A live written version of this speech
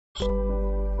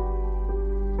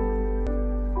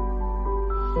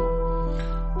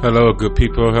Hello, good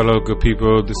people. Hello, good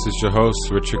people. This is your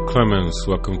host, Richard Clemens.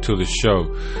 Welcome to the show.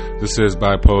 This is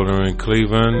Bipolar in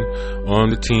Cleveland on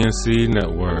the TNC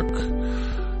Network.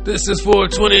 This is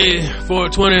 420,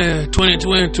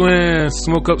 2020.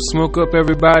 Smoke up,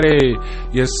 everybody.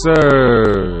 Yes,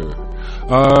 sir.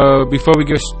 Before we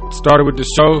get started with the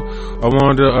show, I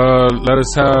wanted to let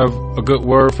us have a good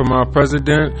word from our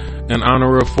president in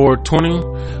honor of 420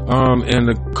 and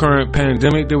the current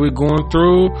pandemic that we're going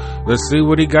through. Let's see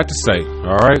what he got to say.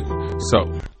 All right.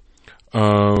 So,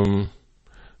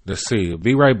 let's see.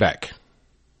 Be right back.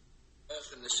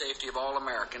 And the safety of all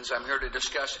Americans, I'm here to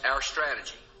discuss our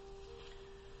strategy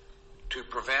to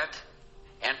prevent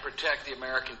and protect the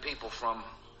American people from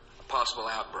a possible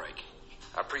outbreak.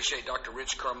 I appreciate Dr.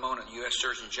 Rich Carmona, U.S.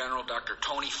 Surgeon General, Dr.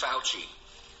 Tony Fauci,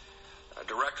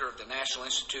 Director of the National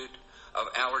Institute of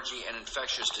Allergy and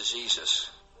Infectious Diseases.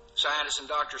 Scientists and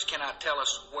doctors cannot tell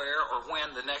us where or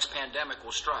when the next pandemic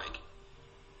will strike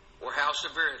or how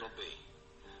severe it'll be.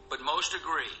 But most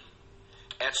agree,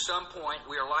 at some point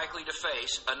we are likely to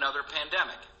face another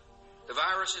pandemic. The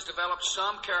virus has developed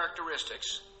some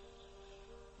characteristics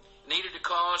needed to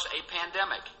cause a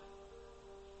pandemic.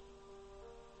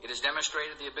 It has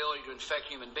demonstrated the ability to infect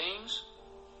human beings,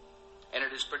 and it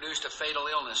has produced a fatal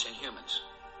illness in humans.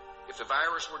 If the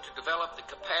virus were to develop the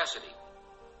capacity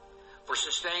for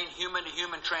sustained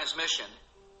human-to-human transmission,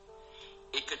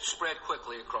 it could spread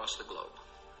quickly across the globe.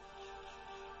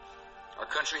 Our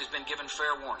country has been given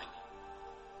fair warning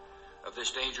of this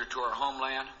danger to our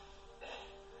homeland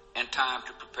and time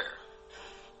to prepare.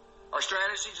 Our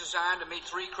strategy is designed to meet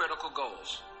three critical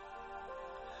goals.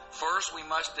 First, we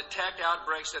must detect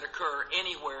outbreaks that occur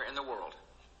anywhere in the world.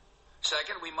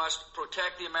 Second, we must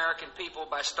protect the American people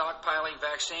by stockpiling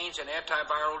vaccines and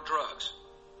antiviral drugs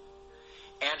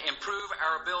and improve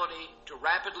our ability to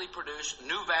rapidly produce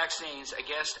new vaccines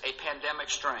against a pandemic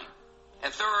strain.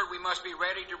 And third, we must be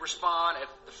ready to respond at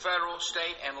the federal,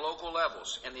 state, and local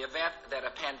levels in the event that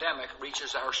a pandemic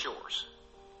reaches our shores.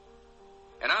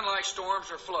 And unlike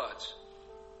storms or floods,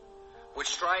 which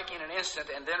strike in an instant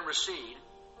and then recede,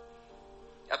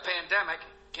 a pandemic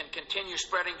can continue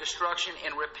spreading destruction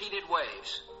in repeated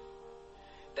waves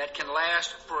that can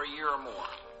last for a year or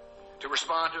more. To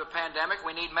respond to a pandemic,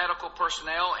 we need medical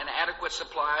personnel and adequate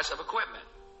supplies of equipment.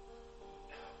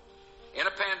 In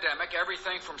a pandemic,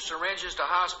 everything from syringes to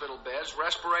hospital beds,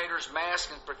 respirators, masks,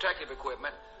 and protective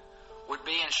equipment would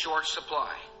be in short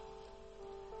supply.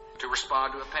 To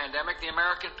respond to a pandemic, the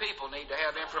American people need to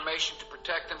have information to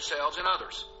protect themselves and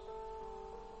others.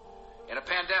 In a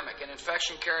pandemic, an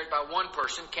infection carried by one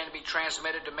person can be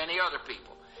transmitted to many other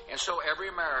people, and so every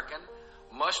American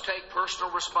must take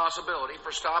personal responsibility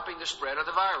for stopping the spread of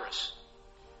the virus.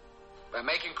 By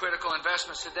making critical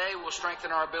investments today, we'll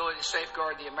strengthen our ability to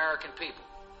safeguard the American people.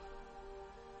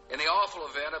 In the awful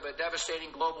event of a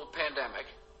devastating global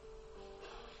pandemic,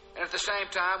 and at the same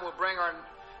time, we'll bring our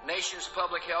nation's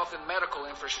public health and medical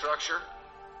infrastructure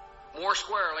more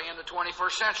squarely in the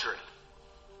 21st century.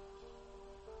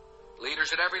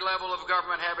 Leaders at every level of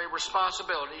government have a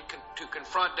responsibility to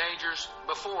confront dangers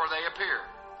before they appear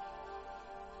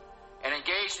and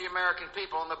engage the American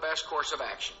people in the best course of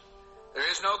action. There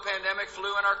is no pandemic flu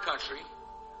in our country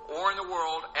or in the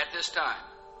world at this time.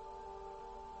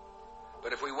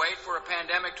 But if we wait for a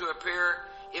pandemic to appear,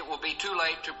 it will be too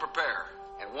late to prepare.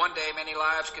 And one day, many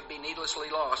lives could be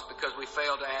needlessly lost because we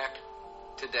failed to act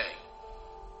today.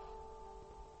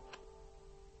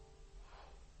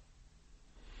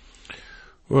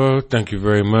 Well, thank you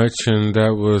very much, and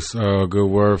that was a good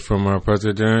word from our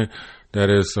president. That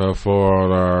is for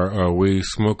all our weed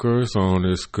smokers on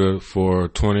this good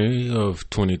 420 of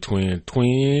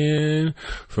 2020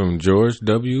 from George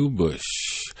W. Bush.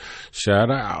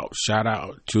 Shout out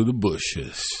to the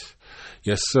Bushes.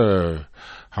 Yes, sir.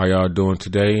 How y'all doing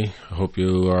today? I hope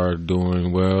you are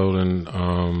doing well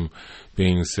and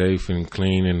being safe and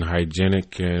clean and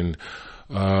hygienic and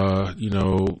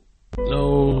no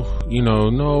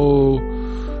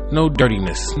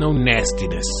dirtiness, no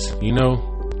nastiness, we're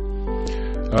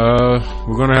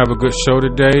going to have a good show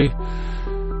today.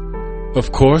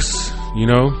 Of course,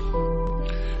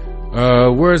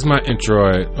 where's my intro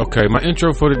at? Okay, my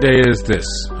intro for today is this.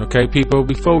 Okay, people,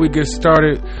 before we get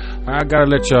started, I got to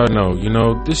let y'all know,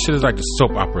 this shit is like the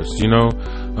soap operas,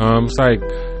 it's like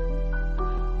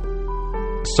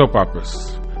soap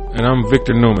operas. And I'm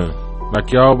Victor Newman.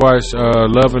 Like y'all watch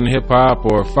Love and Hip Hop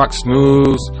or Fox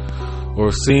News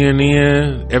or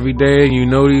CNN every day, and you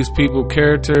know these people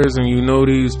characters and you know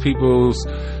these people's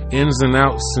ins and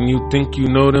outs and you think you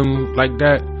know them like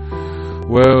that.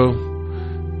 Well,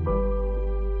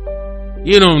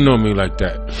 you don't know me like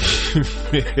that.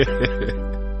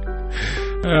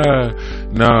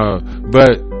 No,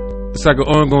 but it's like an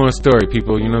ongoing story,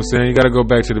 people. You know what I'm saying? You got to go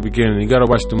back to the beginning. You got to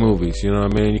watch the movies. You know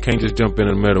what I mean? You can't just jump in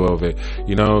the middle of it.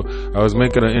 You know, I was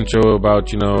making an intro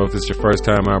about, you know, if it's your first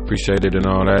time, I appreciate it and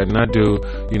all that. And I do,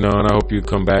 you know, and I hope you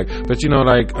come back. But, you know,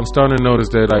 like, I'm starting to notice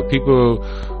that, like, people,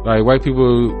 like, white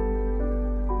people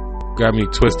got me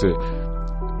twisted.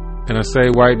 And I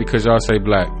say white because y'all say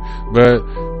black. But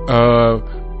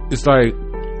it's like,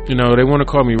 you know, they want to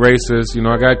call me racist. You know,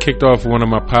 I got kicked off one of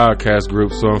my podcast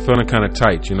groups, so I'm feeling kind of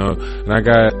tight, you know. And I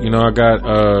got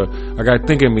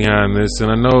thinking behind this,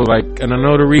 and I know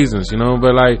the reasons, you know.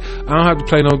 But like, I don't have to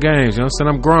play no games, you know what I'm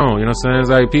saying? I'm grown, you know what I'm saying? It's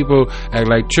like people act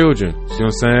like children, you know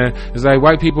what I'm saying? It's like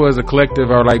white people as a collective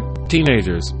are like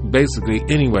teenagers, basically.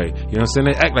 Anyway, you know what I'm saying?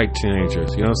 They act like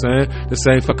teenagers, you know what I'm saying? The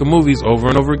same fucking movies over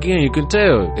and over again. You can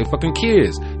tell they fucking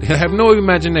kids. They have no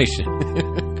imagination.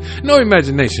 No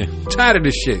imagination. Tired of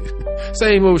this shit.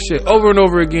 Same old shit over and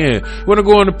over again. Want to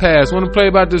go in the past. Want to play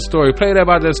about this story. Play that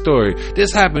about that story.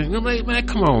 This happened. You know, like, man,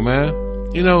 come on, man.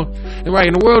 You know, and right,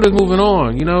 and the world is moving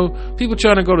on. You know, people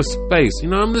trying to go to space. You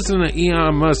know, I'm listening to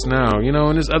Elon Musk now. You know,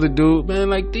 and this other dude,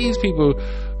 man, like these people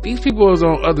is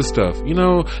on other stuff. You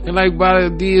know, and like by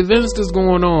the events that's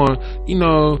going on, you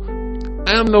know,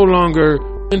 I am no longer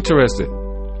interested.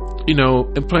 You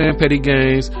know, in playing petty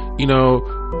games. You know,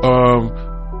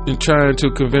 and trying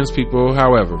to convince people.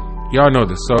 However, y'all know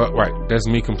this, so right, that's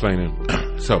me complaining.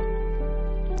 So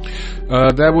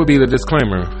that would be the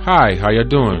disclaimer. Hi, how you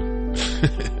doing?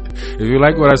 If you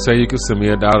like what I say, you can send me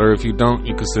 $1. If you don't,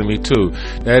 you can send me $2.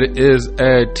 That is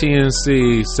at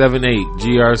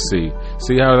TNC78GRC.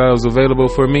 See how that was available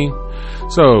for me?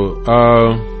 So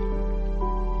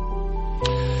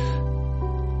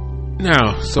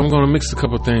now, so I'm gonna mix a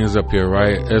couple things up here,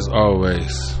 right? As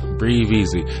always, breathe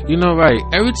easy. You know, right?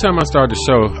 Every time I start the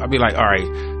show, I'll be like, all right,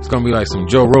 it's gonna be like some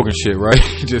Joe Rogan shit, right?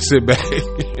 Just sit back.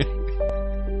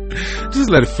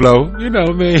 Just let it flow. You know what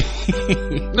I mean?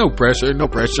 No pressure.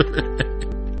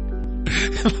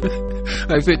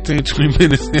 Like 15, 20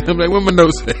 minutes. I'm like, where my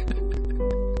notes at?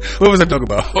 What was I talking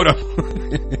about? Hold on.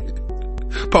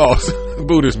 Pause.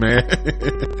 Buddhist, man.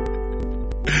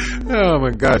 Oh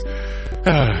my gosh.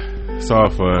 It's all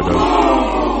fun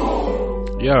though.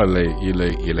 Y'all late. You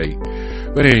late.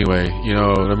 But anyway, you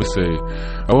know, let me see.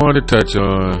 I wanted to touch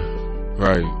on,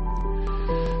 right,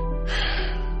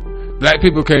 Black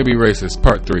people can't be racist,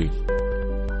 part 3.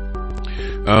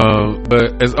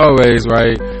 But as always,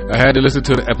 right, I had to listen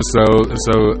to the episode, and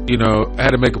so, you know, I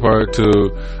had to make a part to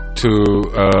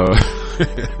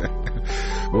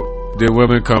did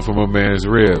women come from a man's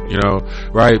rib, you know,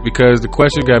 right? Because the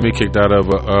question got me kicked out of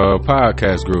a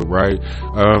podcast group, right?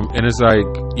 And it's like,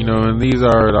 you know, and these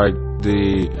are like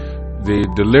the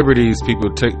liberties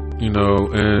people take, you know,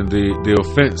 and the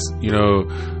offense, you know,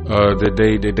 that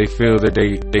they feel that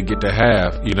they get to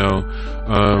have, you know,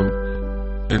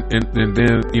 and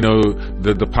then, you know,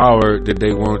 the power that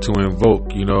they want to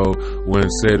invoke, you know, when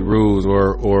said rules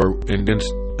or and then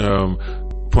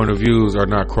point of views are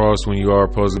not crossed when you are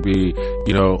supposed to be,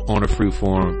 you know, on a free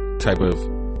form type of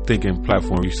thinking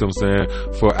platform. You see what I'm saying?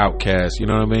 For outcasts, you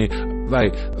know what I mean?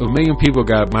 Like 1 million people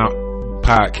got my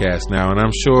podcast now, and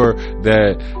I'm sure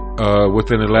that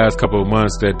within the last couple of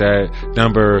months that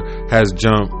number has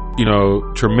jumped, you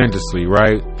know, tremendously,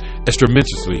 right?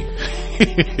 Extrementously.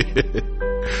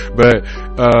 But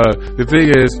the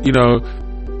thing is, you know,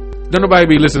 don't nobody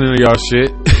be listening to y'all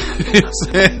shit. You know what I'm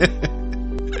saying?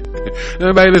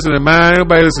 Nobody listen to mine,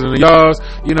 nobody listen to y'all's.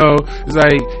 You know, it's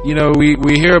like, you know, we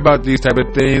hear about these type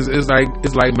of things. It's like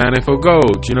mining for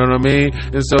gold, you know what I mean?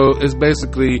 And so it's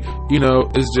basically, you know,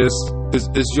 it's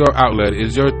your outlet,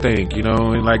 it's your thing, you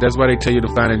know, and like that's why they tell you to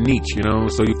find a niche, you know,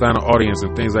 so you find an audience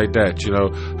and things like that, you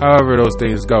know, however those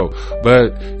things go.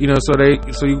 But, you know,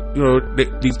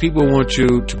 these people want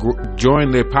you to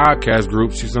join their podcast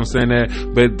groups, you know what I'm saying, that,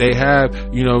 but they have,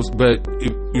 you know, but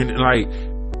you know, like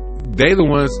they the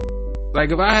ones.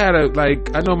 Like if I had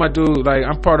I know my dude, like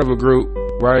I'm part of a group,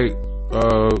 right?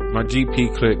 My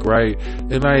GP clique, right?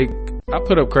 And like I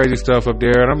put up crazy stuff up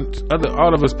there, and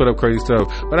all of us put up crazy stuff.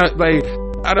 But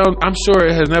I'm sure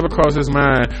it has never crossed his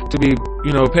mind to be,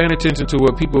 you know, paying attention to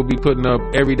what people be putting up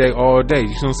every day, all day.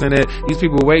 You know what I'm saying? That these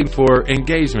people waiting for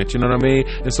engagement. You know what I mean?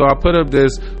 And so I put up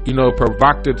this, you know,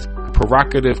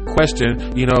 provocative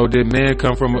question, you know, did women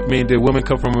come from a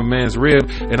man's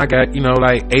rib? And I got, you know,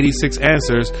 like 86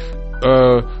 answers.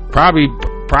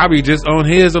 Probably just on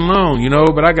his alone, you know,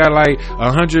 but I got like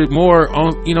 100 more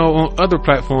on, you know, on other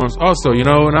platforms also, you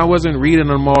know, and I wasn't reading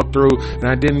them all through, and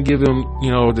I didn't give them,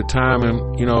 you know, the time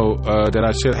and, you know, that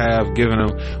I should have given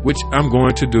them, which I'm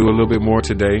going to do a little bit more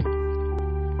today.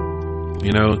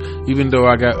 You know, even though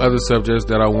I got other subjects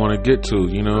that I want to get to,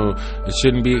 you know, it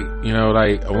shouldn't be, you know,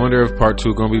 like, I wonder if part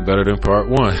 2 going to be better than part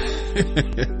 1.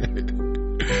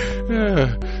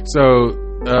 Yeah. So,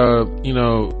 you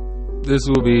know, this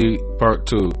will be part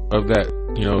 2 of that,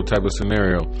 you know, type of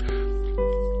scenario.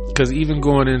 Because even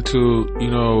going into,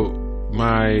 you know,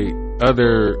 my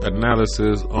other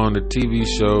analysis on the TV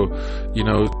show, you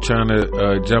know, trying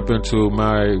to jump into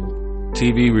my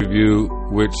TV review,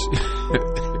 which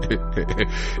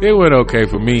it went okay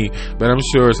for me, but I'm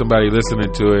sure somebody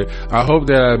listening to it, I hope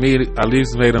that I at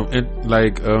least made them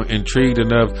intrigued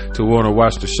enough to want to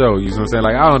watch the show. You know what I'm saying?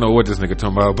 Like, I don't know what this nigga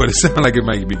talking about, but it sounded like it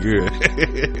might be good.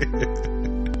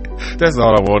 That's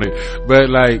all I wanted. But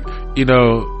like, you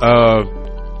know,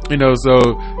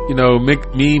 so, you know,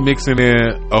 me mixing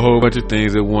in a whole bunch of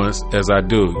things at once as I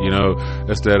do, you know,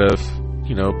 instead of,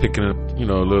 you know, picking up, you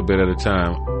know, a little bit at a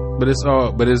time. But it's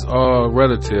all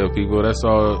relative, people. That's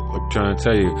all I'm trying to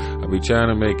tell you. I be trying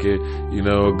to make it, you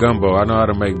know, a gumbo. I know how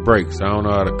to make breaks. I don't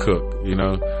know how to cook, you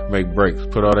know, make breaks.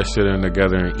 Put all that shit in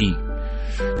together and eat.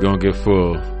 You're gonna get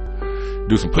full.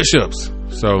 Do some push-ups.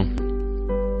 So,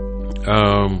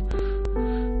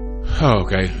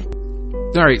 okay.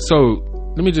 All right, so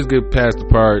let me just get past the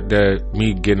part that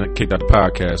me getting kicked out the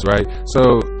podcast, right?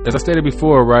 So, as I stated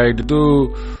before, right, the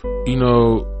dude, you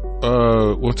know,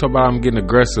 we'll talk about him getting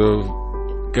aggressive,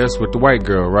 guess, with the white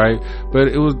girl, right? But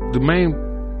it was the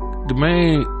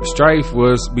main strife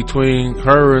was between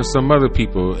her and some other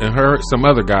people, and some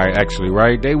other guy, actually,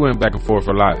 right? They went back and forth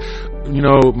a lot. You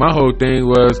know, my whole thing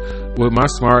was with my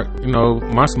smart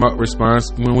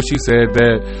response when she said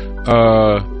that,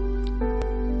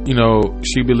 you know,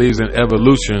 she believes in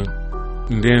evolution,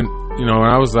 and then, you know,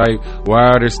 and I was like, why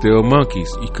are there still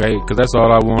monkeys? Okay, because that's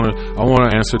all I want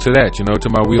to answer to that. You know, to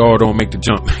my, we all don't make the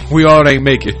jump. We all ain't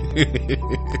make it.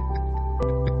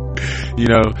 You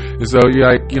know, and so you're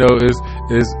like, you know,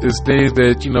 it's things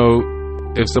that, you know,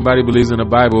 if somebody believes in the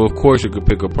Bible, of course you could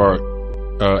pick apart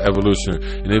evolution,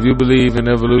 and if you believe in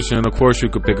evolution, of course you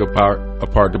could pick apart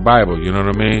the Bible. You know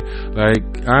what I mean?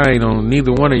 Like, I ain't on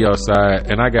neither one of y'all side,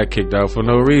 and I got kicked out for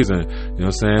no reason. You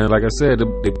know what I'm saying? Like I said,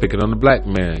 they pick it on the black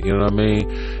man. You know what I mean?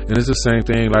 And it's the same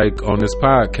thing like on this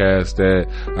podcast that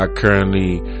I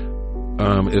currently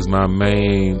is my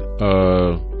main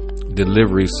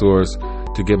delivery source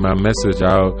to get my message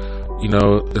out. You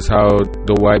know, it's how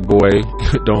the white boy,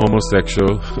 the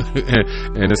homosexual,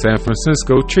 and the San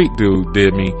Francisco treat dude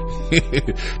did me.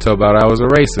 Talk about I was a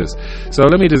racist. So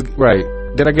let me just, right,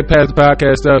 did I get past the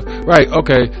podcast stuff? Right,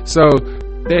 okay. So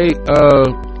they,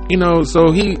 you know, so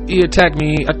he attacked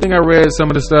me. I think I read some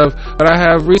of the stuff, but I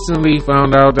have recently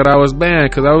found out that I was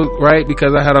banned because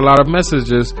I had a lot of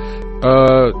messages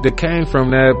that came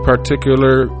from that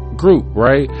particular group,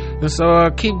 right? And so I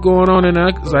keep going on, and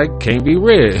I was like, can't be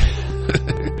read.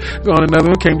 Going another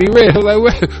one, can't be read. I was like,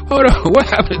 wait, hold on, what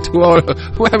happened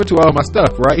to all my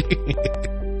stuff, right?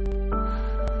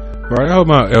 Right, I hold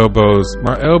my elbows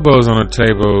on the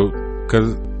table,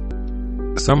 because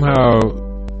somehow,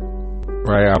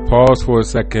 right, I paused for a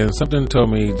second. Something told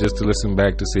me just to listen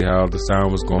back to see how the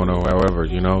sound was going on, however,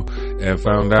 you know, and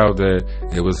found out that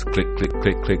it was click, click,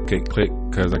 click, click, click, click,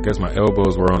 because I guess my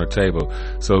elbows were on the table.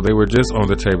 So they were just on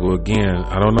the table again.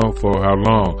 I don't know for how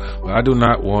long, but I do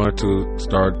not want to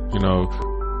start, you know,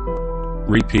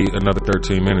 repeat another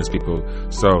 13 minutes, people.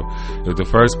 So if the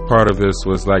first part of this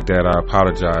was like that, I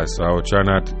apologize. So I'll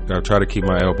try to keep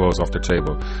my elbows off the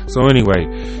table. So anyway,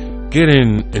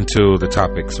 getting into the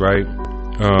topics, right?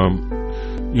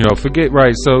 You know, forget,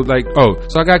 right? So like,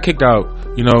 so I got kicked out,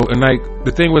 you know, and like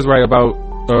the thing was, right, about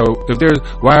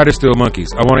why are there still monkeys?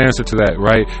 I want to answer to that,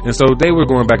 right? And so they were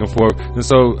going back and forth, and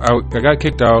so I got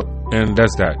kicked out, and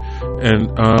that's that. And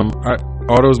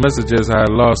all those messages I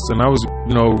had lost, and I was,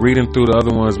 you know, reading through the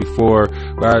other ones before,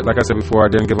 but like I said before, I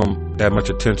didn't give them that much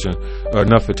attention,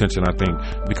 enough attention, I think,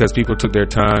 because people took their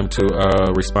time to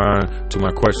respond to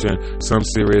my question, some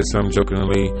serious, some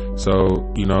jokingly.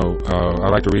 So, you know, I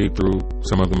like to read through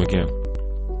some of them again.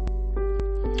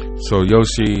 So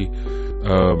Yoshi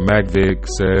Magvig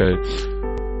said,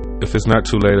 if it's not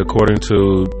too late, according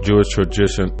to Jewish oral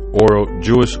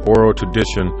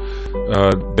tradition,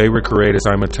 they were created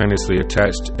simultaneously,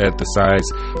 attached at the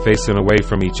sides, facing away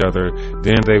from each other.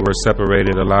 Then they were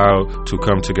separated, allowed to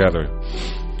come together.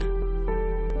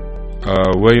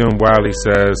 William Wiley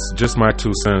says, just my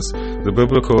 2 cents. The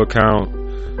biblical account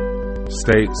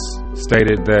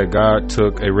stated that God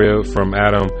took a rib from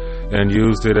Adam and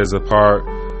used it as a part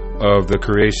of the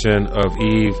creation of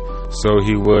Eve, so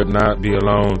he would not be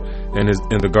alone in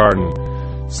the garden.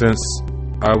 Since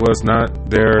I was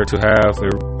not there to have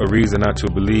a reason not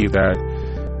to believe that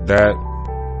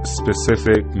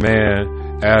specific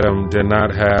man, Adam, did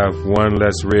not have one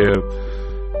less rib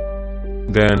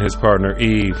than his partner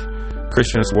Eve.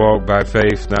 Christians walk by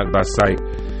faith, not by sight.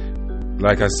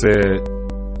 Like I said,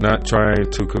 not trying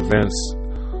to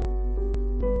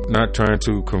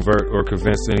convert or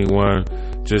convince anyone,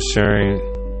 just sharing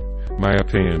my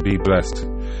opinion. Be blessed.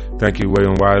 Thank you,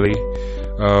 William Wiley.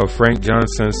 Frank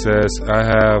Johnson says, I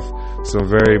have some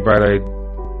very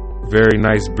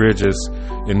nice bridges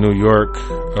in New York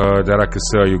that I could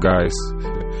sell you guys.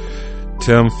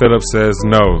 Tim Phillips says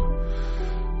no.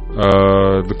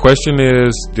 The question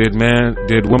is, did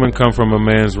woman come from a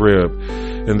man's rib?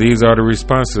 And these are the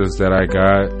responses that I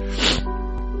got.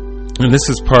 And this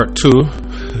is part 2.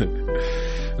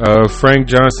 Frank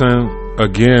Johnson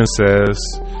again says,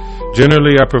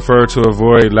 generally, I prefer to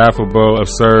avoid laughable,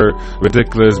 absurd,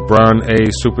 ridiculous,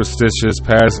 brown-age, superstitious,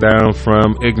 passed down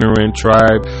from ignorant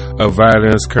tribe of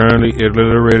violence, currently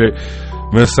illiterated,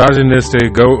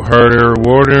 misogynistic goat herder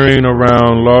wandering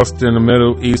around lost in the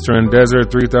Middle Eastern desert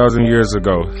 3,000 years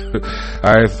ago.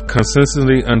 I've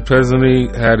consistently, unpleasantly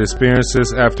had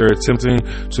experiences after attempting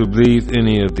to believe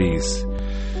any of these.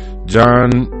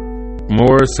 John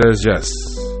Moore says yes.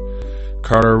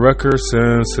 Carter Rucker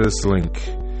sends his link.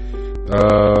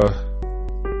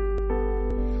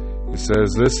 It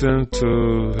says listen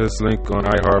to his link on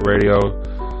iHeartRadio.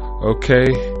 Okay,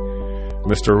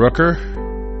 Mr. Rucker.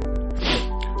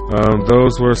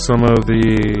 Those were some of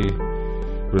the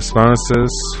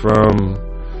responses from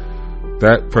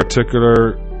that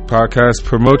particular podcast.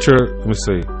 Promote your, let me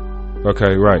see.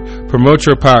 Okay, right. Promote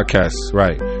your podcast.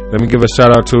 Right. Let me give a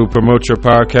shout out to Promote Your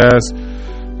Podcast.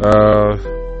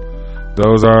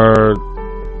 Those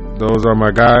are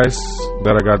my guys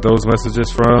that I got those messages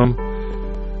from.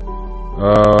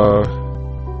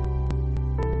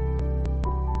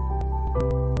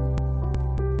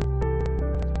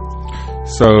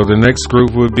 So the next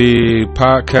group would be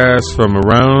podcasts from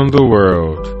around the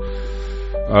world.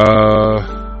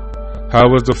 How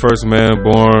was the first man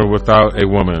born without a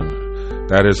woman?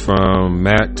 That is from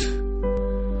Matt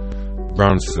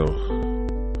Brownsville.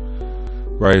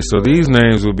 Right, so these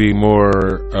names will be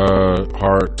more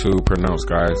hard to pronounce,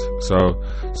 guys. So,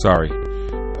 sorry.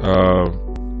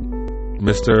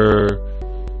 Mr.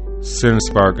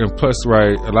 Sinspark. And plus,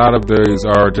 right, a lot of these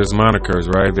are just monikers,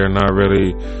 right? They're not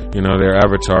really, they're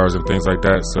avatars and things like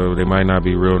that, so they might not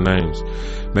be real names.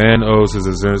 Man owes his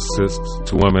existence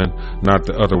to woman, not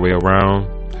the other way around.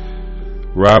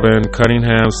 Robin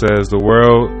Cunningham says the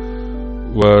word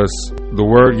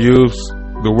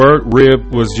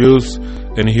rib was used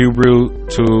in Hebrew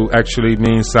to actually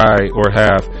mean side or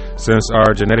half. Since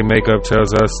our genetic makeup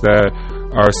tells us that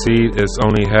our seed is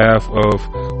only half of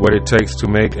what it takes to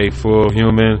make a full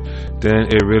human, then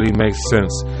it really makes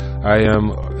sense. I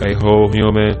am a whole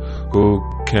human who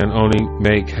can only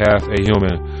make half a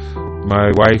human.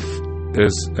 My wife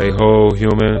is a whole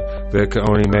human that can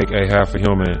only make a half a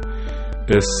human.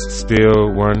 It's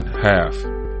still one half.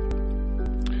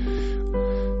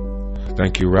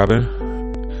 Thank you, Robin.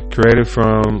 Created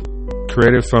from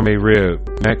a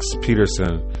rib, Max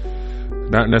Peterson.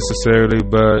 Not necessarily,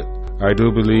 but I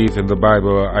do believe in the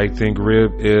Bible. I think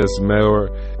rib is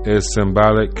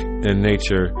symbolic in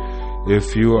nature.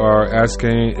 If you are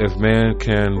asking if man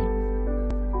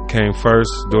came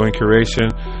first during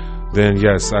creation, then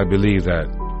yes, I believe that.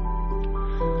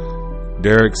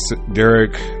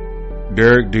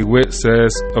 Derek DeWitt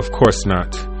says, of course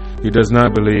not. He does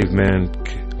not believe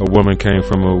a woman came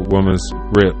from a woman's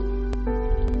rib.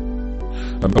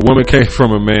 A woman came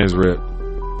from a man's rib.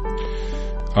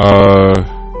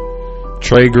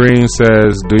 Trey Green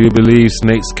says, do you believe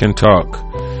snakes can talk?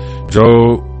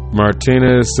 Joe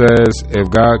Martinez says, if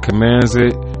God commands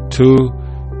it to,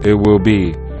 it will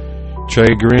be.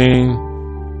 Trey Green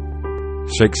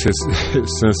shakes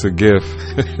his sense of gift,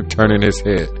 turning his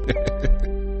head.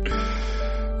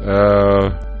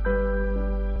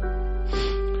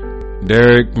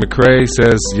 Derek McCrae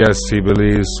says, yes, he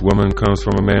believes woman comes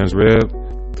from a man's rib.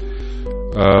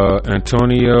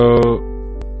 Antonio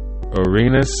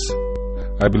Arenas,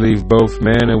 I believe both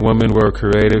man and woman were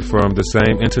created from the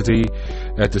same entity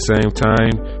at the same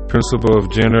time. Principle of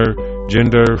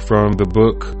gender from the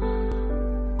book,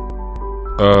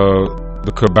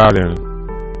 the Kabbalah.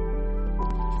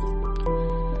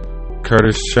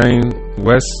 Curtis Shane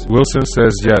Wilson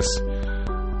says yes.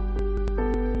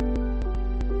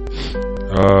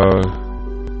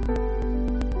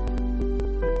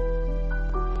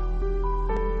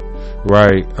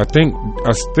 Right. I think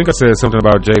I said something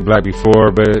about Jay Black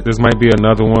before, but this might be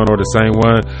another one or the same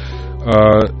one.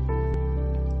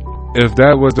 If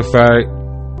that was the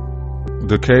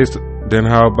then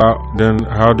how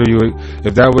do you,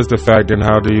 if that was the fact, then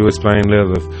how do you explain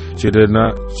Lilith?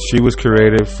 She was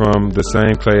created from the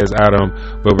same clay as Adam,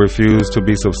 but refused to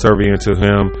be subservient to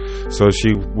him, so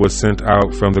she was sent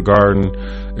out from the garden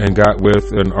and got with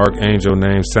an archangel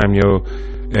named Samuel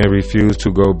and refused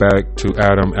to go back to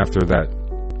Adam after that.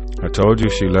 I told you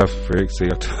she left, Frick.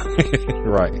 See,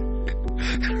 right.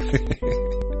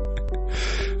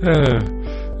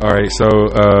 All right, so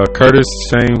Curtis,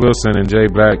 Shane Wilson, and Jay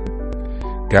Black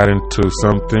got into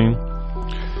something.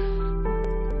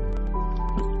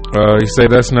 He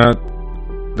said that's not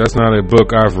a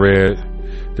book I've read.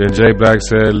 Then Jay Black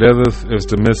said Lilith is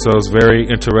the mythos, very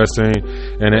interesting,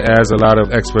 and it adds a lot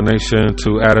of explanation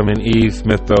to Adam and Eve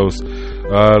mythos,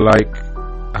 like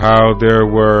how there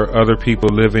were other people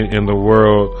living in the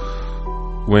world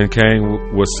when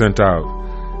Cain was sent out.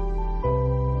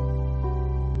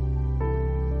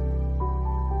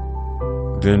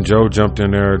 Then Joe jumped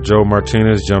in there. Joe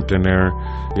Martinez jumped in there.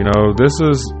 This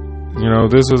was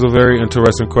a very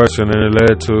interesting question, and it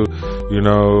led to,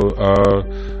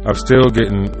 I'm still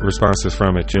getting responses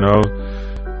from it,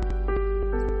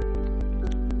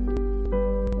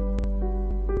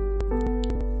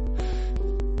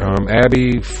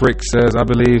 Abby Frick says, I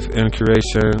believe in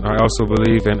creation. I also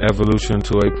believe in evolution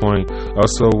to a point.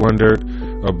 Also wondered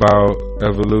about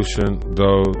evolution,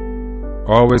 though.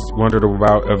 Always wondered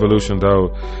about evolution,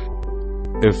 though.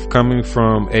 If coming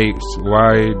from apes,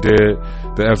 why did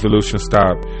the evolution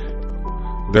stop?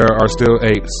 There are still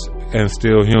apes and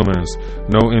still humans,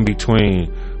 no in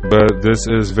between. But this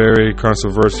is very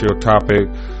controversial topic,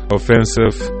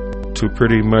 offensive to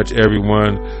pretty much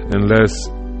everyone, unless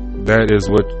that is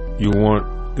what you want,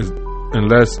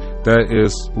 unless that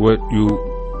is what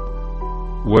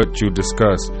you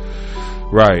discuss.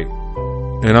 Right.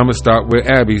 And I'm gonna start with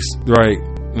Abby's, right?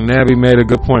 And Abby made a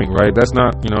good point, right? That's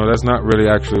not really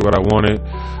actually what I wanted.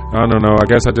 I don't know. I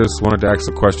guess I just wanted to ask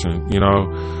a question,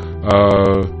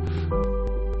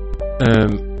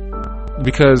 and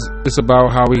because it's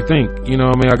about how we think, I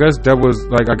mean, I guess that was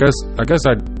like, I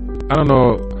don't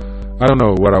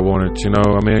know what I wanted,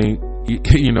 I mean,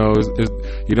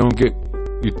 you don't get,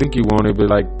 you think you want it, but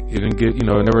like it didn't get, it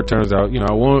never turns out.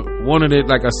 I wanted it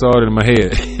like I saw it in my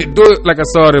head. Do it like I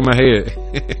saw it in my head.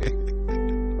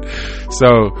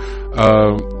 So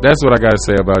that's what I got to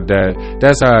say about that.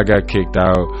 That's how I got kicked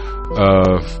out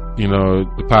of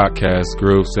the podcast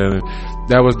groups, and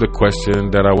that was the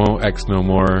question that I won't ask no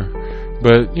more.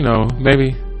 But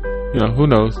maybe who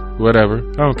knows? Whatever.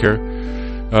 I don't care.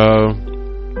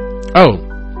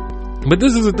 But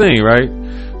this is the thing, right?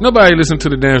 Nobody listened to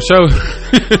the damn show.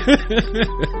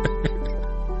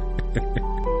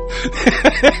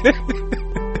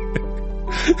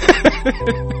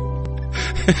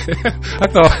 I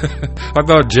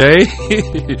thought Jay,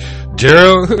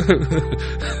 Gerald,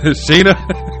 Sheena,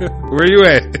 where you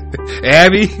at?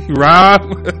 Abby, Rob,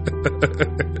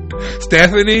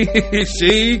 Stephanie,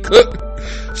 She, Cook,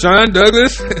 Sean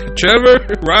Douglas, Trevor,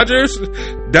 Rogers,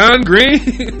 Don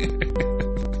Green.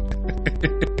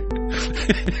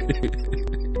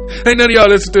 Ain't none of y'all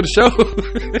listen to the show.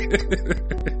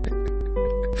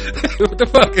 What the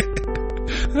fuck?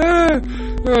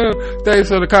 Thanks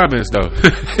for the comments, though.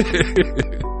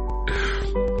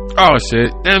 Oh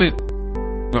shit! Damn it!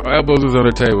 My elbows is on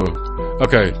the table.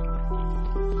 Okay.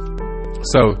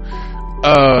 So,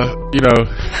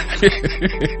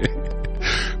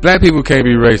 black people can't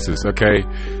be racist. Okay.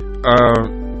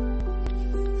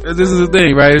 This is the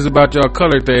thing, right? It's about y'all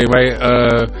color thing, right?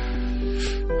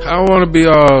 I don't want to be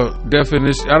all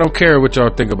definition. I don't care what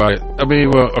y'all think about it. I mean,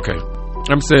 well, okay.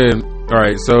 I'm saying, all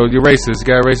right. So you're racist.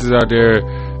 You got racists out there,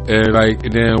 and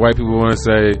then white people want to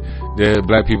say that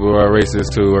black people are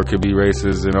racist too, or could be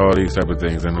racist, and all these type of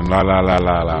things, and la la la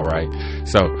la la. Right.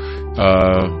 So,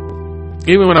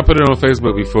 even when I put it on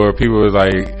Facebook before, people was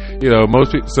like,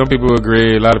 some people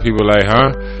agree, a lot of people like,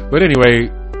 huh? But anyway,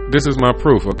 this is my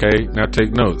proof. Okay, now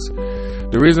take notes.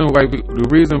 The reason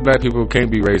black people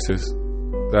can't be racist,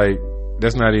 like,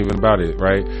 that's not even about it,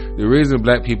 right? The reason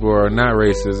black people are not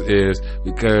racist is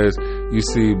because you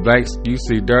see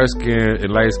dark skinned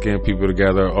and light skinned people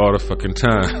together all the fucking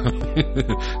time.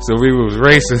 So we was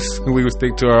racist. We would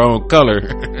stick to our own color.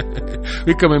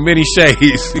 We come in many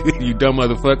shades, you dumb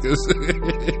motherfuckers.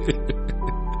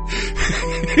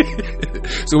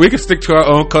 So we can stick to our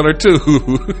own color too.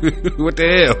 What the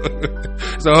hell?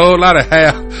 There's a whole lot of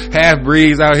half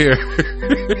breeds out here.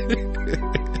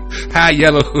 High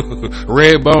yellow,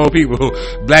 red bone people,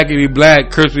 blackity black,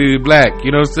 crispy black,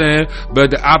 you know what I'm saying?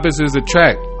 But the opposites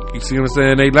attract. You see what I'm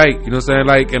saying? They like, you know what I'm saying?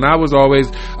 Like, and I was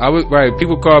right,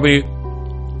 people call me,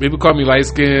 people call me light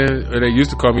skin, or they used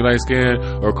to call me light skin,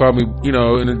 or call me, you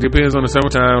know, and it depends on the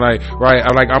summertime. Like, right,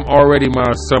 I'm already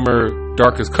my summer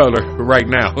darkest color right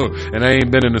now, and I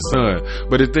ain't been in the sun.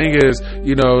 But the thing is,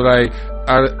 you know, like,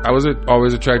 I was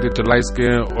always attracted to light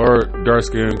skin or dark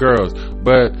skin girls,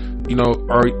 but you know,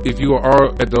 or if you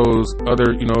are at those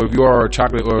other, you know, if you are a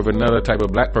chocolate or of another type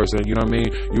of black person, you know what I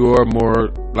mean, you are more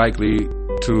likely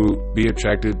to be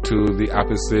attracted to the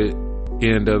opposite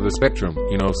end of the spectrum,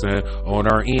 you know what I'm saying, on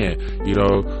our end, you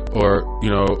know, or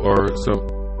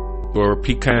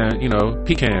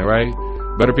pecan, right?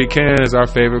 Butter pecan is our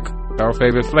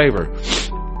favorite flavor.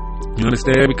 You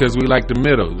understand? Because we like the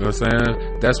middle. You know what I'm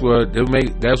saying? That's what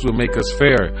make us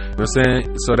fair. You know what I'm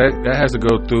saying? So that has to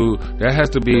go through. That has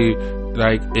to be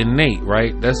like innate,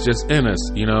 right? That's just in us.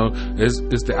 You know, it's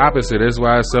the opposite. That's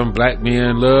why some black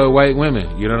men love white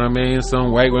women. You know what I mean?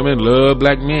 Some white women love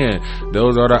black men.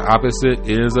 Those are the opposite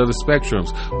ends of the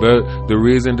spectrums. But the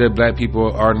reason that black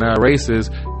people are not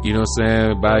racist, you know what I'm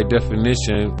saying, by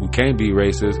definition, we can't be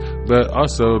racist, but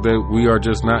also that we are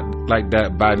just not like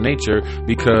that by nature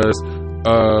because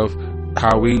of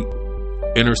how we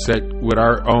intersect with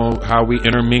our own, how we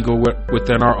intermingle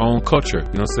within our own culture.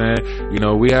 You know what I'm saying? You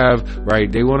know, we have,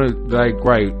 right, they want to, like,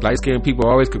 right, light-skinned people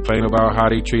always complain about how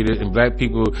they treated, and black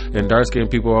people and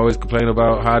dark-skinned people always complain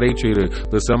about how they treated,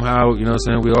 but somehow, you know what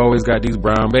I'm saying, we always got these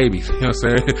brown babies. You know what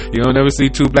I'm saying? You don't ever see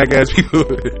two black-ass people.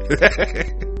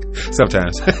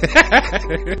 Sometimes.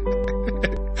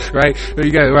 Right?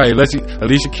 You got, right,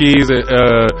 Alicia Keys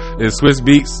and Swiss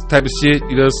Beats type of shit,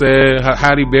 you know what I'm saying?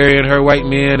 Halle Berry and her white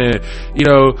man, and, you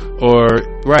know, or,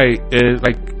 right, and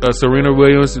like Serena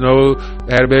Williams, you know,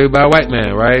 had a baby by a white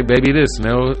man, right? Baby this, you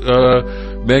know,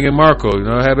 Meghan Markle, you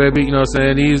know, had a baby, you know what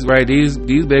I'm saying?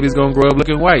 These babies gonna grow up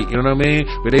looking white, you know what I mean?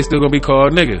 But they still gonna be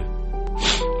called nigga.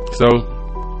 So,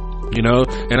 you know,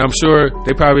 and I'm sure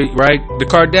they probably, right, the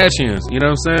Kardashians, you know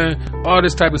what I'm saying, all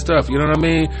this type of stuff, you know what I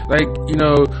mean, like, you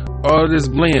know, all this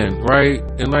blend, right,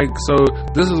 and like, so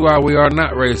this is why we are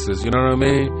not racist, you know what I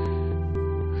mean?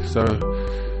 So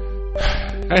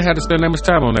I ain't had to spend that much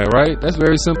time on that, right? That's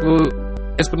very simple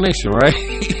explanation, right?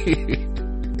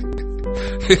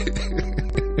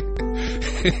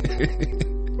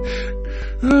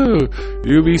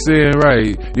 You'll be saying,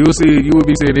 right, you will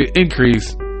be seeing the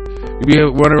increase. You be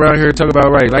running around here talking about,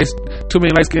 right, too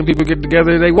many light-skinned people get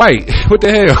together, they white. What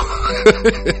the hell?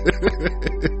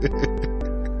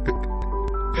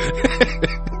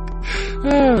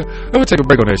 I'm gonna take a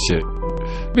break on that shit.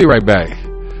 Be right back.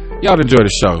 Y'all enjoy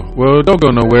the show. Well, don't go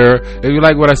nowhere. If you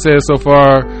like what I said so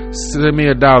far, send me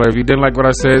 $1. If you didn't like what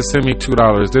I said, send me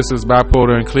 $2. This is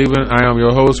Bipolar in Cleveland. I am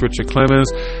your host, Richard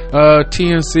Clemens,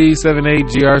 TNC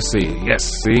 78GRC. Yes,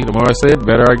 see, the more I say it, the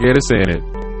better I get at saying it.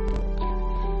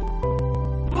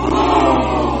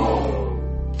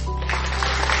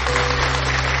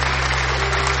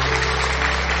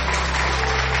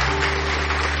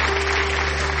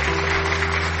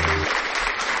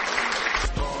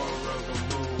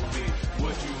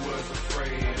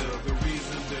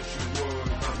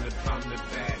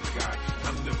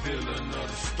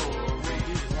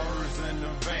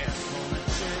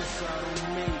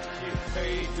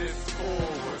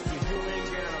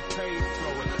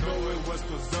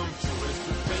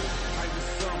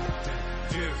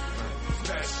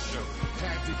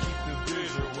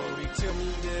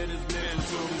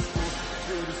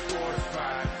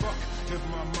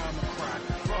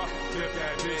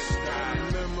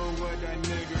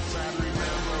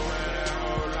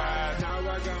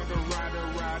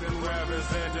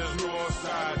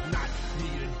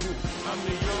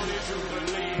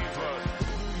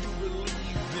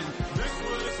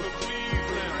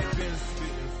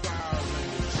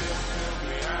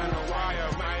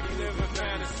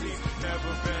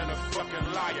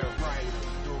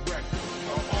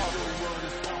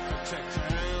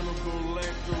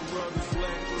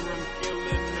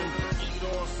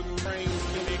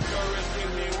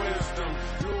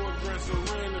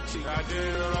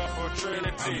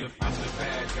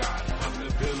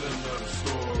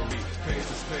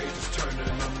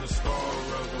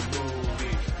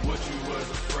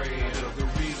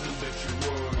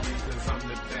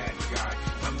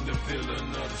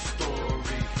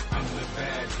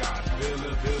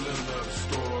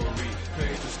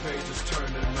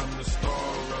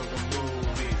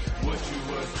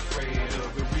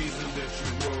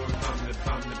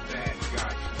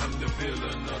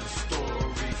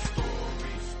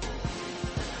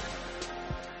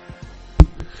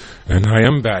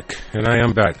 And I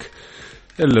am back.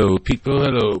 Hello, people.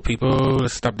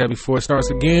 Let's stop that before it starts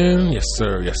again. Yes,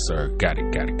 sir. Got it.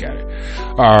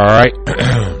 All right.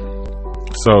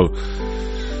 So,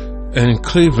 in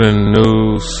Cleveland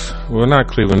news, well, not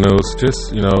Cleveland news,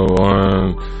 just,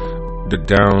 on the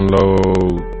down low,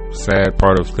 sad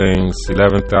part of things,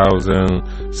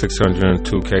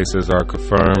 11,602 cases are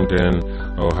confirmed in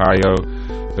Ohio.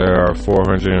 There are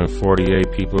 448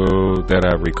 people that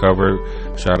have recovered.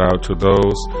 Shout out to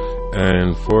those.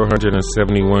 And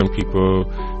 471 people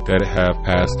that have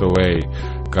passed away.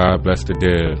 God bless the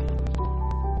dead.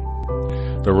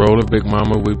 The role of Big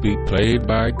Mama will be played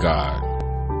by God.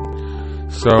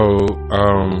 So,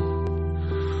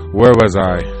 where was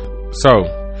I? So,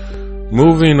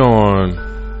 moving on.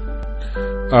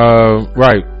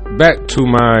 Right, back to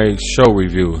my show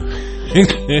review.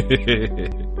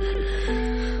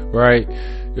 Right,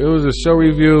 it was a show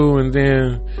review, and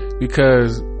then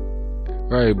because,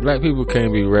 right, black people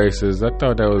can't be racist. I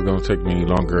thought that was gonna take me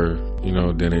longer,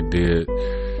 than it did,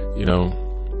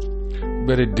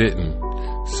 but it didn't.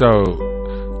 So,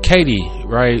 Katie,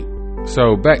 right?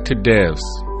 So back to devs,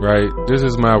 right? This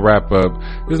is my wrap up.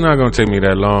 It's not gonna take me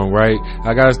that long, right?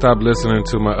 I gotta stop listening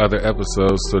to my other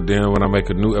episodes, so then when I make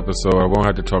a new episode, I won't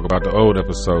have to talk about the old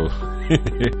episode.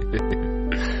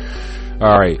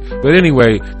 All right, but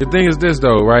anyway, the thing is this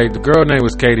though, right? The girl name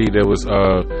was Katie that was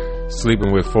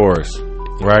sleeping with Forrest,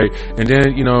 right? And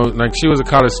then like she was a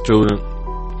college student.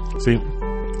 See,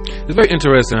 it's very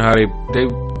interesting how they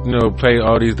play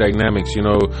all these dynamics,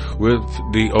 with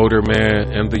the older man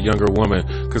and the younger woman.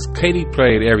 Because Katie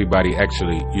played everybody,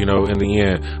 actually, in the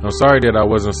end. I'm sorry that I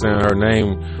wasn't saying her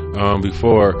name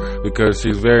before, because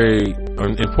she's very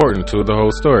important to the whole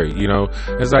story,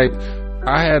 It's like,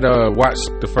 I had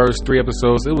watched the first 3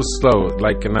 episodes. It was slow, and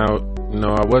I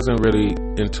wasn't really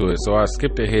into it. So I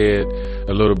skipped ahead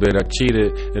a little bit. I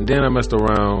cheated, and then I messed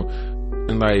around,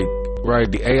 and right,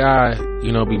 the AI,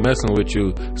 be messing with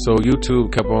you. So YouTube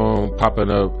kept on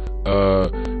popping up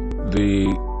the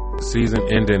season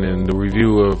ending and the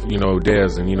review of,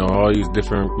 Dez and, all these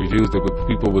different reviews that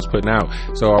people was putting out.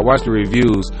 So I watched the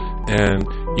reviews, and,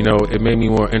 it made me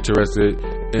more interested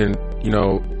in,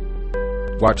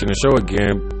 watching the show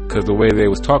again, because the way they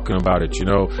was talking about it,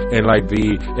 and like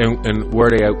and where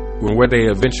they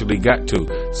eventually got to.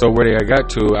 So where they got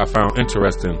to, I found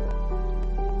interesting.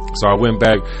 So I went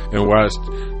back and watched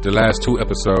the last 2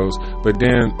 episodes, but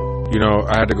then,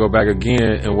 I had to go back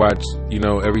again and watch,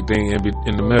 everything in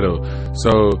the middle.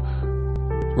 So,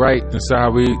 right, and so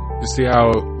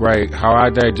how I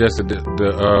digested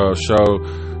the show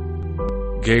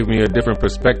gave me a different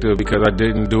perspective, because I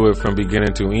didn't do it from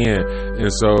beginning to end.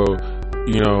 And so,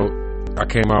 I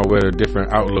came out with a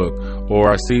different outlook,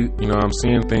 or I see, I'm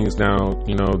seeing things now,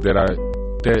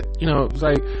 it's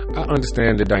like, I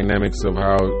understand the dynamics of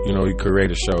how, you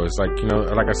create a show. It's like,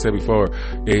 like I said before,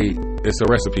 it's a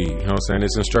recipe,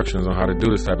 It's instructions on how to do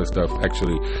this type of stuff,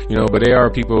 actually, but there are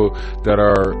people that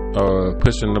are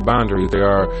pushing the boundaries.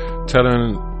 They're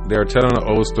telling an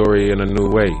old story in a new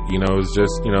way. It's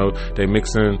just,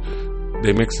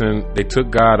 they took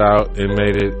God out and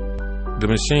made it the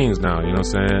machines now,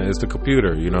 It's the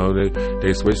computer,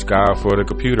 they switched God for the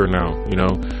computer now,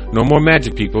 no more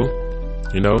magic, people.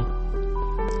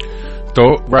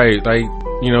 Thor, right, like,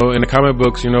 in the comic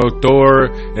books, Thor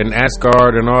and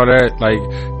Asgard and all that, like,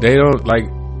 they don't,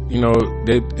 like,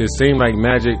 it seemed like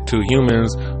magic to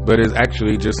humans, but it's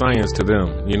actually just science to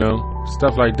them,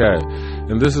 stuff like that.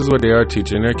 And this is what they are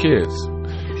teaching their kids.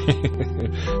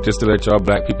 Just to let y'all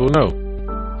black people know.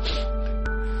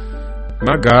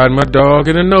 My God, my dog,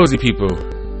 and the nosy people.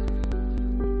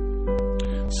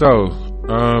 So,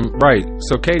 right,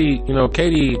 so Katie,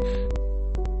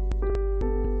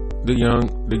 the young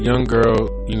girl,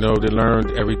 that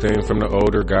learned everything from the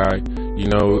older guy,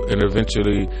 and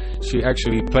eventually she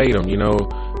actually played him,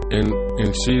 and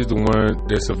she's the one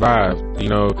that survived,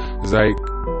 it's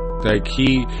like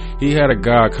he had a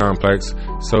God complex,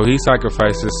 so he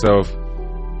sacrificed himself,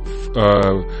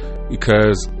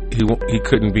 because he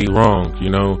couldn't be wrong,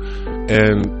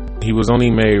 and he was only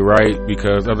made right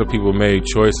because other people made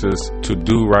choices to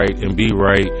do right and be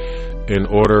right in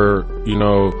order,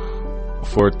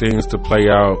 for things to play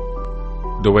out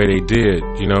the way they did,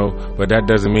 but that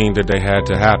doesn't mean that they had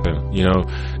to happen, and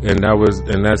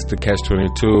that's the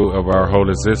catch-22 of our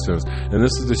whole existence. And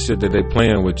this is the shit that they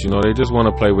playing with, they just want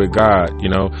to play with God,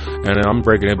 and I'm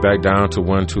breaking it back down to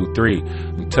 1, 2, 3.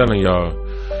 I'm telling y'all,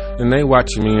 and they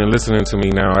watching me and listening to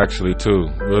me now, actually, too.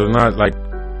 Well, not like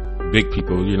big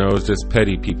people, it's just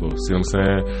petty people, see what I'm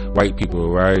saying? White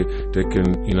people, right, that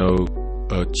can,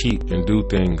 cheat and do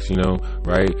things,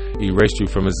 right? Erase you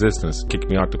from existence, kick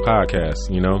me out the podcast,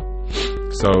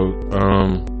 So,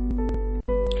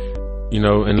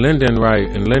 in Linden, right?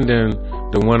 In Linden,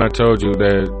 the one I told you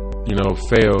that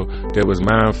failed, that was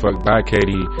mind fucked by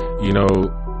Katie,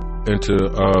 into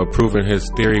proving his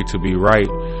theory to be right,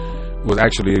 was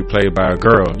actually played by a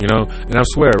girl, and I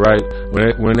swear, right,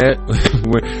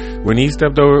 when she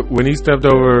stepped over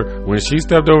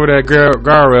that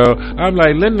guardrail, I'm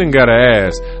like, Lyndon got an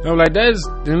ass. I'm like,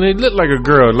 and it looked like a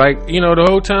girl, like, the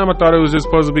whole time I thought it was just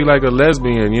supposed to be like a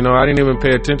lesbian, I didn't even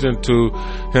pay attention to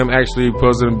him actually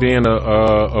supposed to being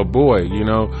a boy,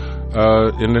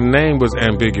 and the name was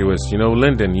ambiguous,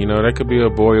 Lyndon, that could be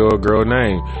a boy or a girl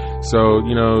name. So,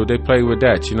 they play with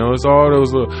that, it's all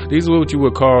those these are what you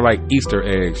would call like Easter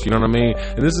eggs, you know what I mean?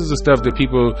 And this is the stuff that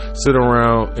people sit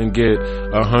around and get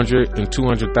 100 and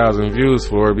 200,000 views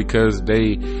for, because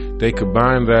they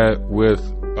combine that with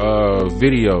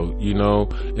video,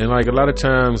 and like a lot of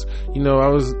times,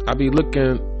 I be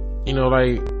looking,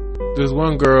 like this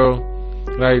one girl,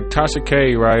 like Tasha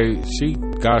K, right? She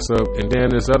gossip, and then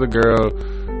this other girl,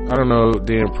 I don't know,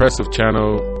 the Impressive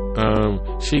channel,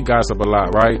 she gossip a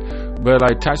lot, right? But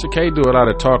like Tasha K do a lot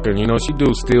of talking, she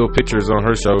do still pictures on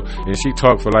her show, and she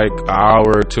talk for like an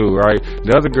hour or two, right?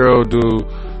 The other girl do,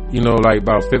 like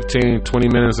about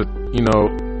 15-20 minutes of,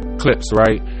 clips,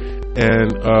 right?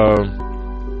 And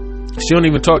she don't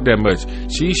even talk that much.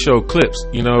 She show clips,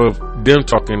 of them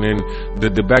talking, and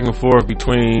the back and forth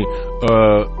between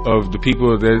of the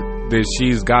people that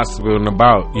she's gossiping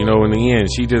about, in the end.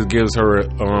 She just gives her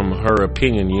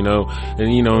opinion,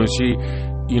 and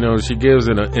she gives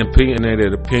an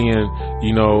opinionated opinion,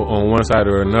 on one side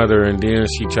or another, and then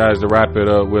she tries to wrap it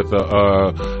up with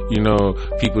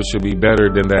people should be better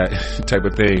than that type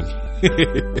of thing.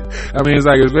 I mean, it's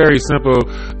very simple,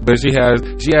 but she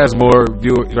has more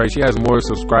viewers, right? She has more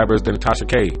subscribers than Tasha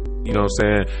K, you know what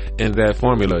I'm saying, in that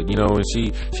formula, and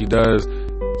she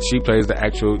plays the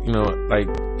actual, like,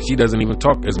 she doesn't even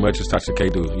talk as much as Tasha K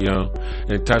do,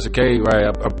 and Tasha K,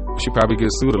 right, she probably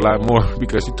gets sued a lot more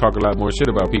because she talk a lot more shit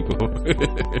about people.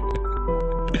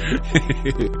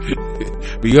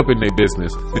 Be up in their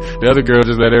business. The other girl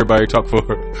just let everybody talk for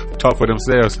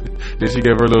themselves. Then she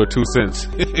gave her little 2 cents.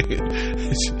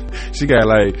 she got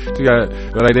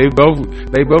they both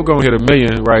gonna hit 1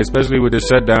 million, right? Especially with the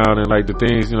shutdown and like the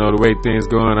things, the way things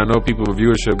going. I know people's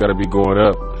viewership got to be going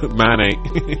up. Mine ain't.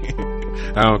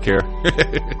 I don't care.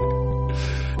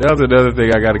 That was another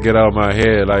thing I got to get out of my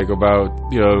head, like about,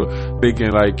 thinking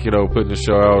like, putting the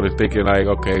show out and thinking like,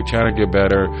 okay, trying to get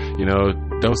better,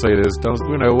 don't say this, don't,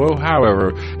 well, however,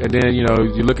 and then, you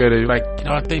look at it, you're like,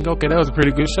 I think, okay, that was a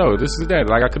pretty good show. This is that.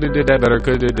 Like, I could have did that better,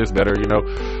 could have did this better,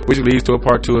 which leads to a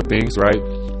part 2 of things, right?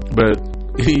 But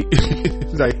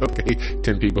he's like, okay,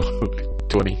 10 people,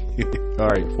 20,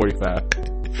 all right, 45.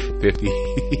 50.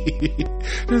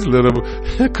 Just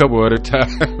a couple other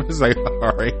times. It's like,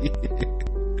 all right.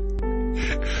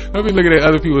 I be looking at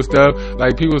other people's stuff,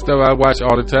 like people's stuff I watch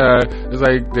all the time. It's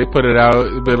like they put it out,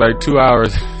 it's been like 2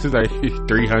 hours. It's like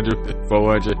 300,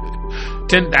 400,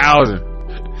 10,000.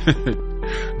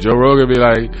 Joe Rogan be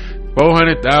like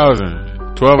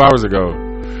 400,000 12 hours ago.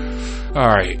 All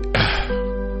right.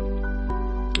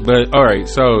 But all right,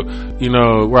 so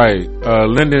right,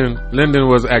 Lyndon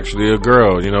was actually a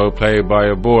girl, played by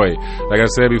a boy. Like I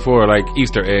said before, like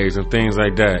Easter eggs and things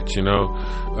like that,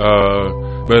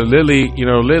 But Lily,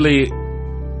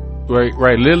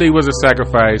 right, Lily was a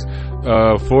sacrifice.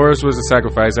 Forrest was a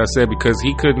sacrifice. I said because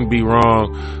he couldn't be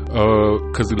wrong,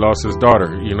 because he lost his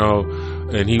daughter,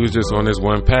 and he was just on this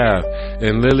one path.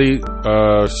 And Lily,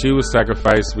 she was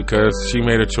sacrificed because she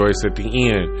made a choice at the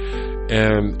end.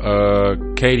 And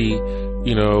Katie,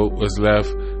 was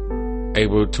left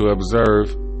able to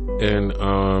observe and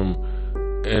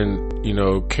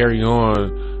carry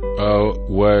on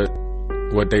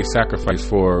what they sacrificed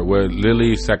for, what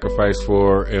Lily sacrificed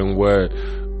for, and what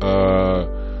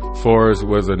Forrest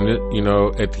was at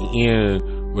the end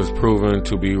was proven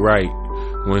to be right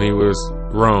when he was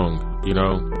wrong.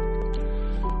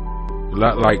 A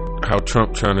lot like how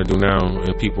Trump trying to do now,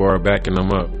 and people are backing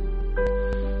them up.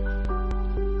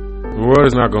 The world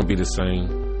is not going to be the same,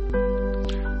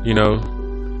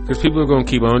 because people are going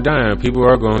to keep on dying. People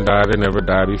are going to die that never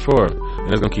died before, and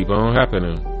it's going to keep on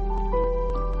happening.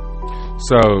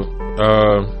 So,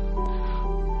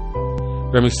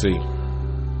 let me see.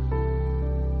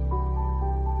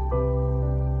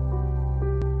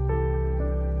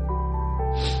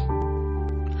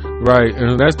 Right,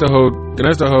 and that's the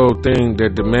whole thing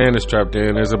that the man is trapped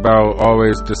in, is about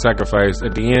always the sacrifice.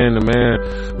 At the end, the man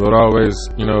will always,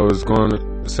 is going to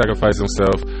sacrifice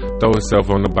himself, throw himself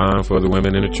on the bond for the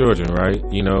women and the children, right?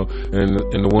 And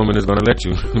the woman is going to let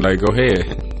you, like, go ahead.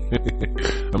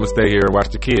 I'm going to stay here and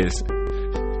watch the kids.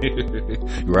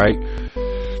 Right?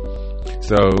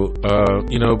 So,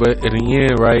 but in the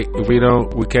end, right,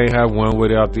 we can't have one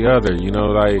without the other,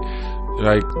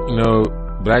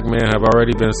 black men have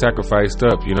already been sacrificed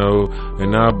up,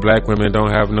 and now black women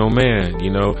don't have no man,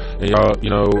 and y'all,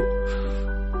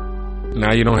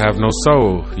 now you don't have no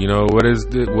soul. What is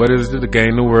it to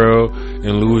gain the world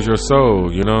and lose your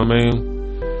soul? You know what I mean?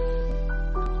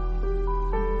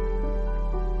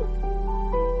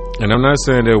 And I'm not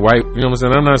saying that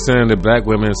I'm not saying that black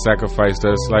women sacrificed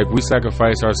us. Like, we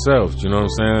sacrifice ourselves, you know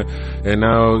what I'm saying? And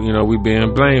now, we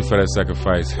being blamed for that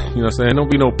sacrifice. You know what I'm saying?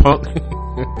 Don't be no punk.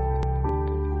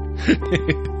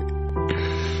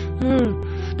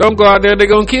 Don't go out there, they're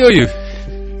gonna kill you.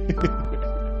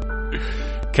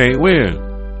 Can't win.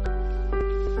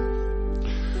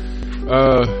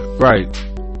 Right.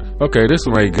 Okay, this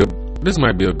might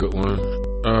be a good one.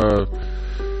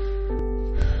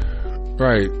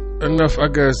 Right. Enough, I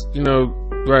guess,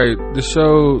 right, the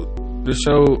show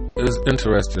is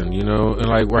interesting, and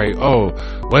right,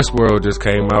 Westworld just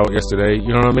came out yesterday, you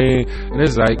know what I mean? And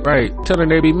it's like, right, tell them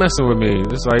they be messing with me.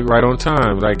 It's like right on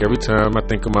time. Like, every time I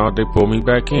think I'm out, they pull me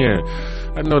back in.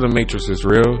 I know the Matrix is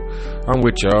real. I'm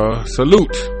with y'all.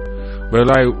 Salute.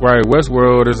 But like, right,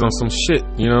 Westworld is on some shit,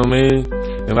 you know what I mean?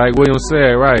 And like William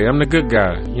said, right, I'm the good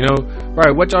guy,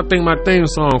 right, what y'all think my theme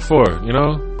song for,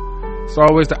 It's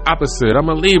always the opposite. I'm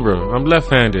a Libra. I'm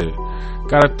left-handed.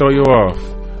 Gotta throw you off.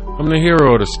 I'm the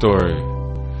hero of the story.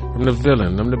 I'm the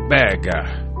villain. I'm the bad guy.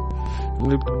 I'm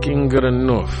the king of the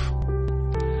north.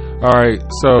 Alright,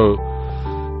 so,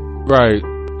 right,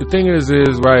 the thing is,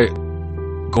 right,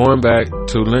 going back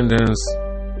to Lyndon's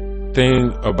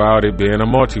thing about it being a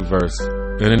multiverse.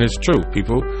 And it's true,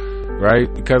 people,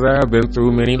 right? Because I have been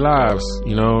through many lives,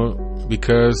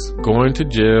 because going to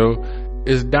jail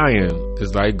is dying.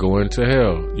 It's like going to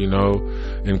hell,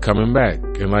 and coming back.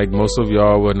 And like most of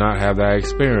y'all will not have that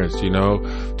experience,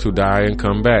 to die and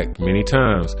come back many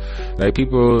times. Like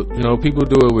people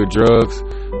do it with drugs,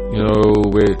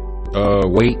 with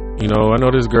weight. I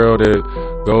know this girl that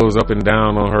goes up and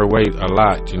down on her weight a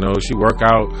lot. She work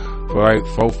out for like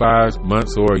 4-5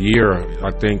 months or a year,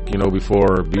 I think,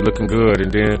 before be looking good,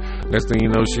 and then next thing you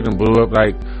know, she done blew up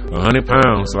like 100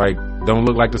 pounds, like don't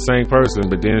look like the same person.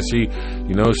 But then she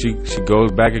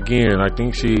goes back again. I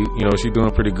think she doing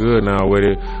pretty good now with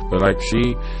it, but like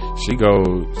she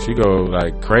go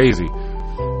like crazy,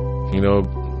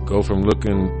 go from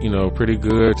looking pretty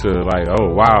good to like,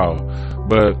 oh wow.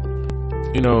 But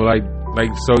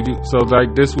so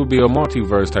this would be a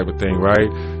multiverse type of thing,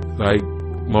 right? Like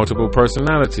multiple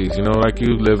personalities, like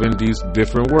you live in these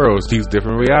different worlds, these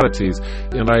different realities,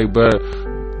 and like, but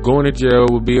going to jail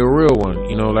would be a real one,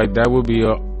 like that would be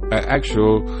a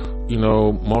actual,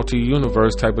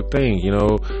 multi-universe type of thing,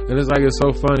 and it's like, it's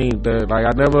so funny that like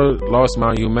I never lost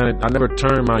my humanity, I never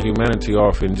turned my humanity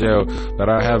off in jail, but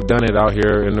I have done it out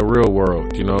here in the real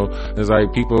world, it's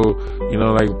like people,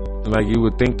 like you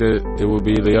would think that it would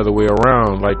be the other way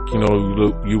around, like,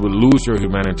 you would lose your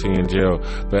humanity in jail,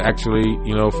 but actually,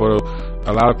 for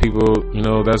a lot of people,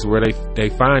 that's where they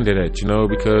find it at,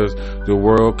 because the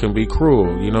world can be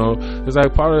cruel, it's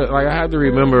like part of, like, I have to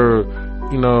remember,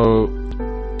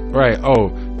 right,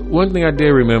 one thing I did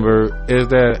remember is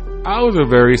that I was a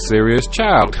very serious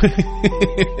child.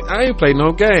 I ain't play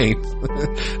no games.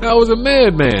 I was a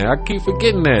madman. I keep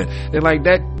forgetting that, and like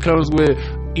that comes with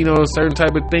a certain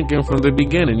type of thinking from the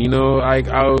beginning, like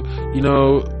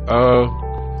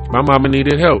my mama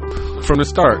needed help from the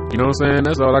start, what I'm saying?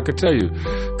 That's all I could tell you.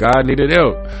 God needed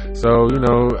help, so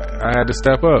I had to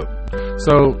step up.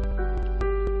 So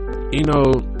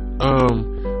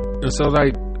and so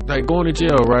like going to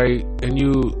jail, right? And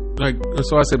you like,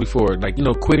 so I said before, like,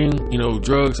 quitting,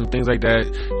 drugs and things like that,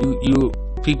 you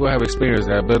people have experienced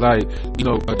that, but like,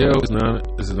 a jail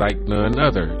is like none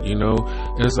other,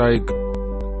 and it's like,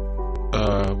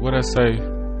 what I say?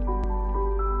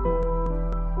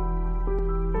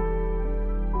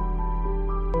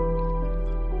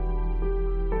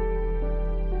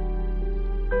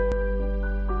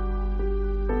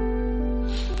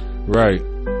 Right.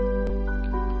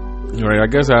 I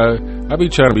guess I be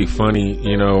trying to be funny,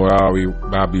 or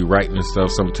I'll be writing and stuff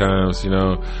sometimes,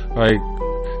 like,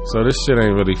 so this shit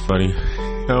ain't really funny.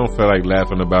 I don't feel like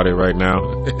laughing about it right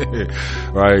now.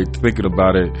 Right, thinking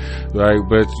about it, right?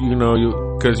 But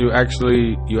because you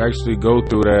actually go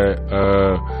through that.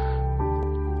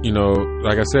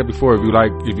 Like I said before, if you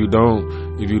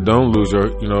don't lose your,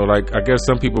 like, I guess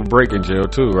some people break in jail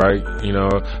too, right?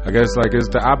 I guess like it's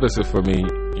the opposite for me.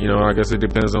 I guess it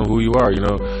depends on who you are,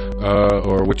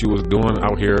 or what you was doing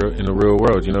out here in the real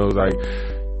world. Like,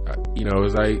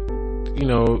 it's like,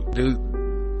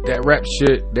 that rap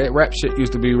shit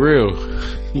used to be real,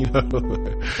 you know.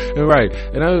 And right,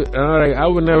 and I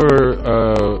would never,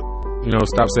 you know,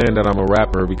 stop saying that I'm a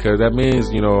rapper, because that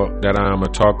means, you know, that I'm a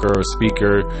talker, a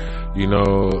speaker, you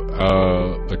know,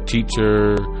 a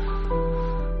teacher,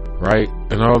 right,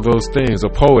 and all those things, a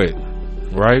poet,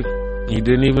 right? You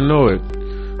didn't even know it,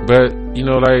 but you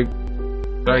know, like,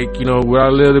 you know, would I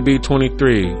live to be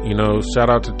 23? You know, shout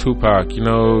out to Tupac. You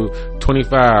know,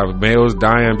 25 males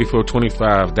dying before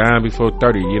 25, dying before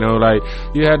 30. You know, like,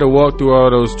 you had to walk through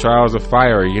all those trials of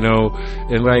fire. You know,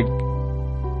 and like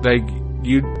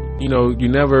you know, you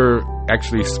never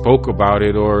actually spoke about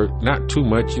it, or not too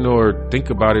much, you know, or think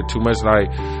about it too much.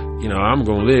 Like, you know, I'm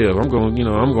gonna live. I'm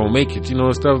gonna make it. You know,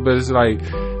 and stuff. But it's like.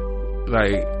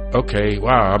 Okay,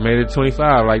 wow, I made it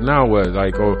 25. Like, now what?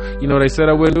 Like, oh, you know, they said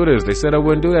I wouldn't do this. They said I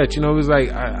wouldn't do that. You know, it was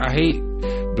like, I hate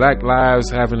black lives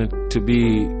having to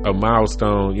be a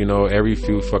milestone, you know, every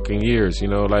few fucking years. You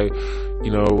know, like,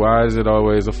 you know, why is it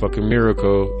always a fucking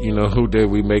miracle? You know, who did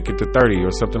we make it to 30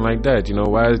 or something like that? You know,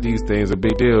 why is these things a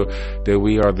big deal that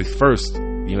we are the first?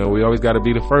 You know, we always got to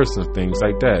be the first and things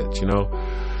like that, you know?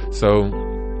 So,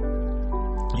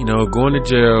 you know, going to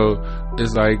jail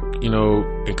is like, you know,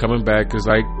 and coming back is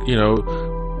like, you know,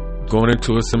 going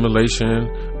into assimilation,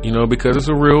 you know, because it's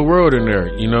a real world in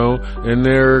there, you know, and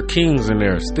there are kings in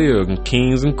there still, and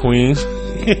kings and queens,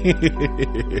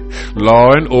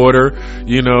 law and order,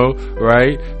 you know,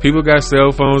 right? People got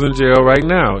cell phones in jail right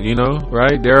now, you know,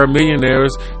 right? There are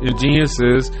millionaires and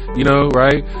geniuses, you know,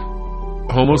 right?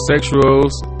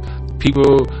 Homosexuals,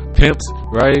 people, pimps,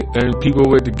 right? And people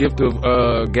with the gift of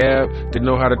gab that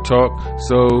know how to talk,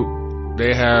 so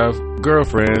they have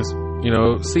girlfriends, you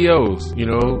know, COs, you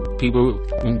know, people,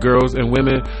 girls and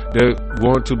women that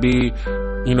want to be,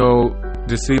 you know,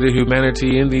 to see the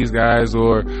humanity in these guys,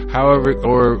 or however,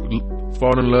 or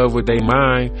fall in love with their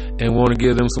mind and want to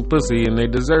give them some pussy, and they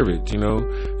deserve it, you know.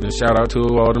 And shout out to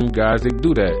all them guys that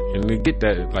do that and they get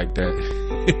that like that.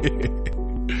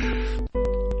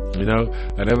 You know,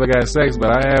 I never got sex, but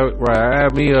I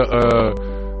have me a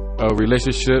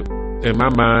relationship in my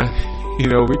mind. You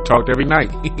know, we talked every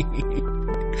night.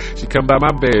 She come by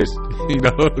my bed, you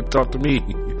know, talk to me,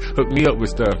 hook me up with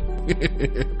stuff.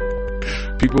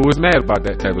 People was mad about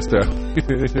that type of stuff,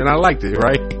 and I liked it,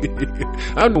 right?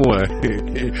 I'm the one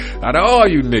out of all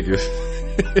you niggas.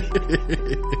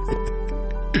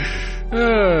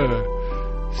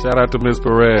 Shout out to Miss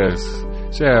Perez.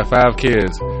 She had 5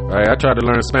 kids, right? I tried to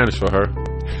learn Spanish for her.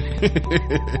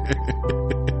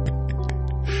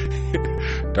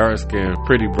 Dark skin,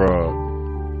 pretty broad.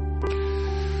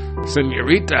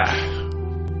 Señorita,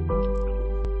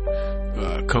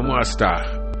 ¿cómo está?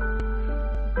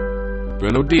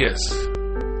 Buenos días.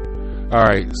 All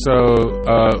right, so,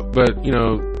 but you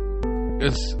know,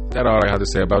 that's all I have to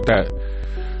say about that.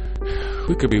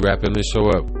 We could be wrapping this show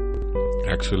up.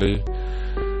 Actually,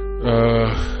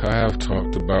 I have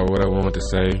talked about what I wanted to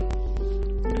say.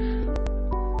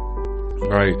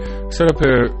 Right, set up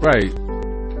here. Right.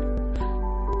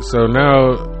 So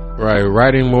now. Right,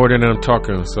 writing more than I'm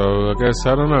talking. So I guess,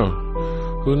 I don't know.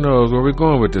 Who knows where we're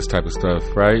going with this type of stuff,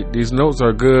 right? These notes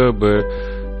are good, but,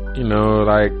 you know,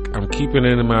 like, I'm keeping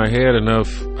it in my head enough,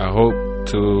 I hope,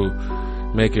 to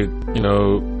make it, you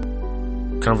know,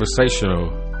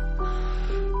 conversational.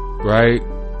 Right?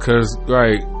 Because,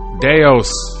 right,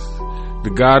 Deus, the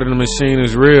God of the machine,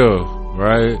 is real,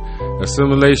 right?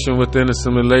 Assimilation within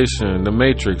assimilation, the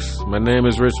Matrix. My name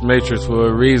is Rich Matrix for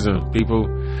a reason, people,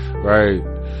 right?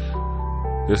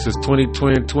 This is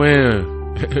 2020 twin.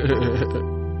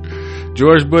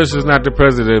 George Bush is not the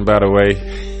president, by the way.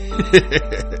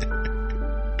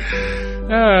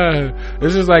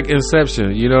 This is like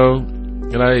Inception, you know?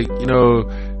 Like, you know,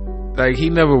 like he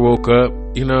never woke up,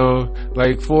 you know?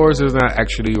 Like Forrest is not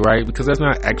actually right, because that's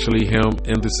not actually him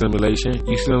in the simulation.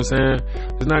 You see what I'm saying?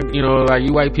 It's not, you know, like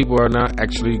you white people are not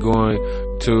actually going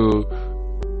to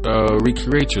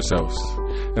recreate yourselves.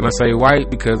 And I say white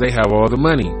because they have all the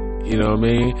money. You know what I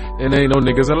mean? And ain't no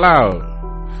niggas allowed.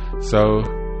 So,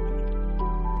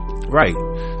 right.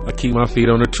 I keep my feet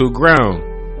on the true ground.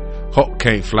 Hulk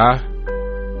can't fly.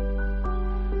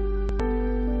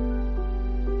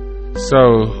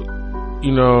 So,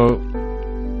 you know,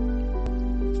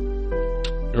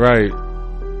 right.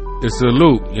 It's a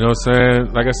loop, you know what I'm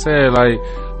saying? Like I said, like,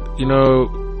 you know,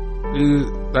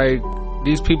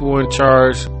 these people in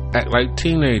charge act like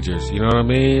teenagers, you know what I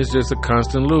mean? It's just a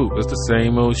constant loop. It's the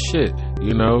same old shit,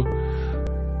 you know?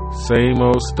 Same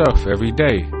old stuff every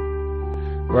day.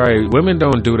 Right, women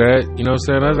don't do that, you know what I'm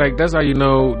saying? I was like, that's how you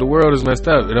know the world is messed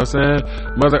up, you know what I'm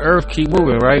saying? Mother Earth keep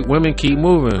moving, right? Women keep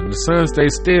moving. The sun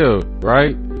stays still,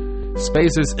 right?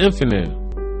 Space is infinite,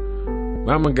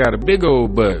 Mama got a big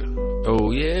old butt.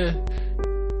 Oh yeah.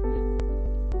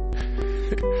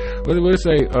 What did it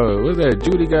say? What's that?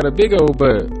 Judy got a big old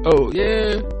butt. Oh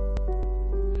yeah.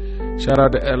 Shout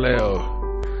out to LL.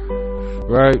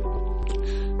 Right.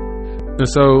 And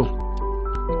so,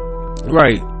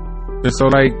 right. And so,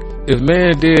 like, if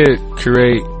man did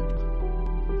create,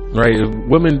 right, if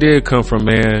women did come from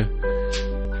man,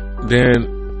 then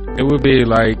it would be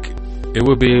like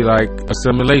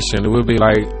assimilation. It would be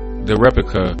like the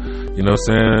replica, you know what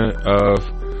I'm saying, of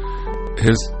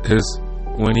his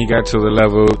when he got to the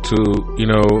level to, you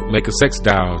know, make a sex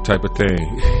doll type of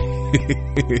thing.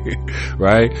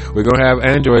 Right? We're gonna have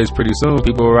androids pretty soon,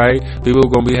 people, right? People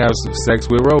are gonna have sex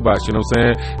with robots, you know what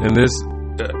I'm saying? And this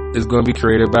is gonna be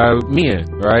created by men,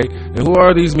 right? And who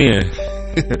are these men?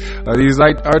 Are these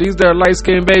their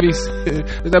light-skinned babies?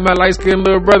 Is that my light-skinned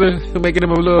little brother making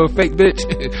him a little fake bitch?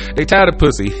 They tired of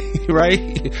pussy,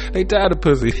 right? They tired of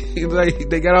pussy. Like,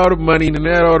 they got all the money and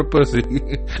they got all the pussy.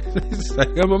 It's like,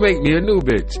 I'm gonna make me a new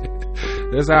bitch.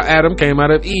 That's how Adam came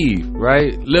out of Eve,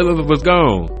 right? Lilith was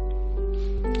gone.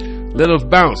 Lilith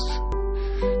bounced.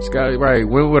 She got right.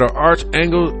 Went with an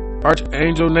archangel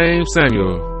named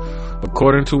Samuel,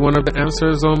 according to one of the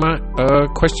answers on my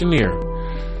questionnaire.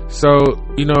 So,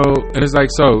 you know, and it's like,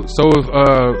 so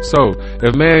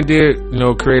if man did, you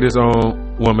know, create his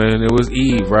own woman, it was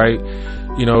Eve, right?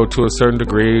 You know, to a certain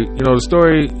degree. You know, the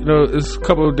story, you know, it's a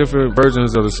couple of different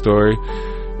versions of the story,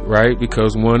 right?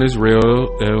 Because one is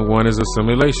real and one is a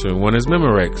simulation. One is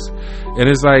Memorex. And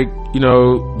it's like, you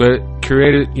know, but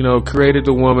created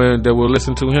the woman that will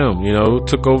listen to him, you know,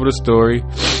 took over the story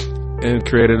and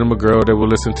created him a girl that will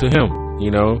listen to him,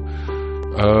 you know.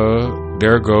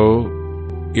 Ergo,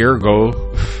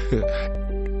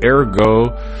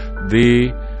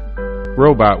 the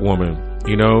robot woman,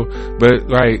 you know.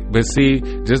 But see,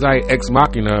 just like Ex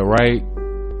Machina, right?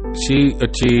 She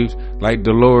achieved, like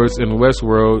Dolores in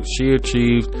Westworld, she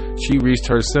reached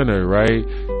her center, right?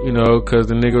 You know, because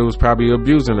the nigga was probably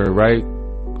abusing her, right?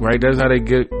 Right? That's how they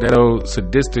get that old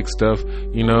sadistic stuff,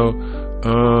 you know.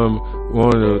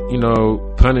 Want to, you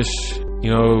know, punish, you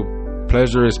know,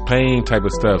 pleasure is pain type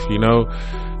of stuff, you know.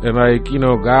 And like, you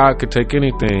know, God could take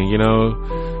anything, you know.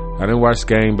 I didn't watch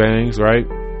Gangbangs, right?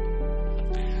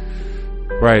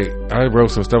 Right. I wrote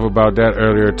some stuff about that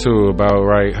earlier too, about,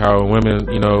 right, how women,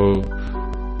 you know,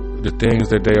 the things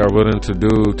that they are willing to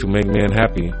do to make men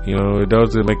happy. You know, it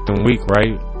doesn't make them weak,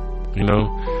 right? You know,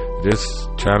 just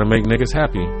trying to make niggas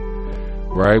happy,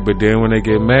 right? But then when they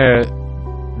get mad,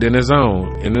 then it's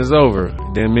on and it's over.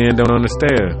 Then men don't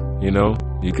understand, you know.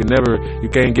 You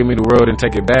can't give me the world and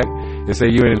take it back and say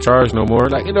you ain't in charge no more.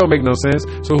 Like, it don't make no sense.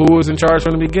 So who was in charge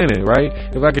from the beginning, right?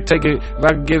 If I could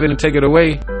give it and take it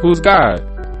away, who's God?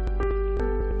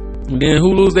 And then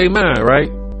who lose their mind, right?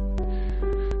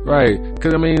 Right.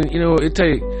 Because, I mean, you know,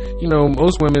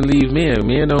 most women leave men.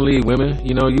 Men don't leave women.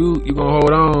 You know, you gonna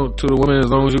hold on to the woman as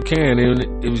long as you can.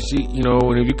 And if she, you know,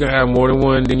 and if you can have more than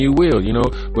one, then you will, you know.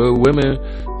 But women,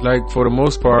 like, for the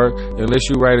most part, unless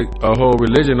you write a whole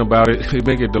religion about it,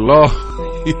 make it the law,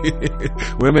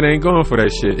 women ain't going for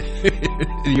that shit.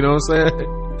 You know what I'm saying?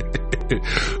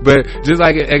 But just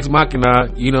like Ex Machina,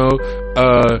 you know,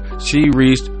 she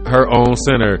reached her own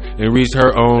center and reached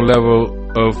her own level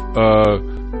of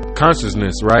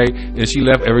consciousness, right? And she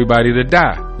left everybody to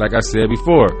die, like I said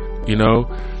before, you know.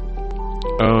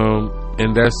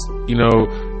 And that's, you know,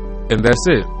 and that's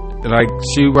it. Like,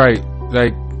 she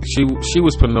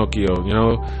was Pinocchio, you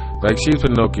know. Like, she's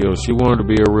Pinocchio. She wanted to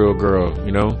be a real girl,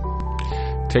 you know.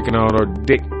 Taking all her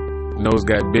dick, nose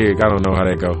got big. I don't know how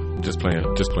that go. Just playing.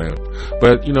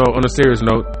 But, you know, on a serious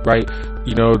note, right?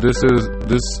 You know, this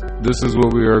is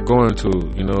what we are going to.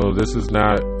 You know, this is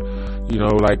not, you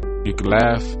know, like, you can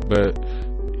laugh, but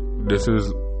this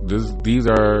is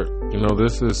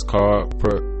called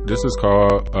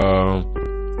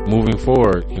moving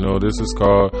forward. You know, this is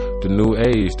called the new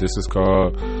age. This is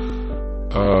called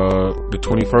the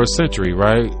 21st century,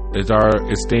 right? As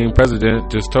our esteemed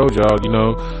president just told y'all, you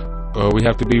know, we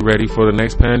have to be ready for the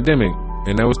next pandemic.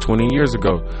 And that was 20 years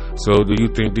ago. So do you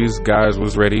think these guys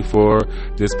was ready for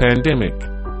this pandemic?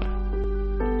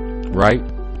 Right?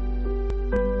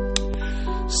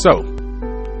 So,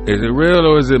 is it real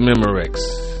or is it Memorex?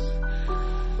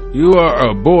 You are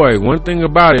a boy. One thing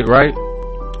about it, right?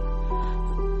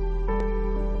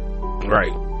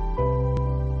 Right.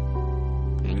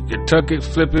 You can tuck it,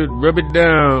 flip it, rub it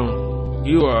down.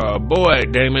 You are a boy,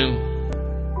 Damon.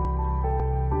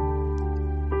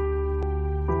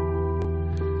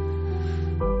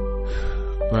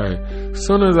 Right.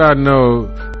 Soon as I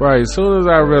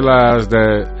realize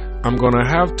that I'm gonna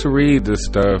have to read this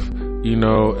stuff in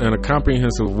a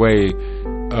comprehensive way,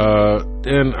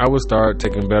 then I would start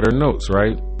taking better notes,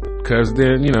 right? Because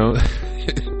then,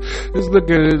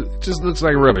 it just looks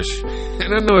like rubbish,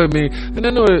 and I know I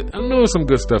know some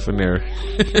good stuff in there.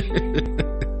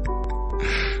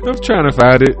 I'm trying to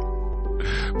find it,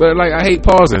 but like I hate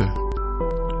pausing.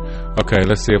 Okay,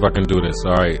 let's see if I can do this.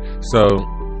 All right, so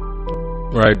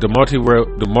right, the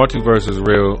multiverse is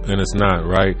real and it's not,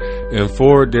 right? And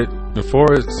Forrest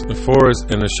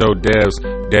in the show Deus,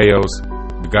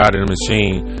 the God in the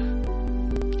Machine,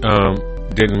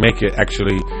 didn't make it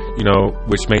actually,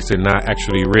 which makes it not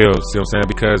actually real. See what I'm saying?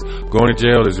 Because going to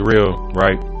jail is real,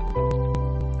 right?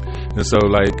 And so,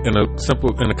 like, in a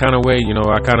kind of way,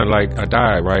 I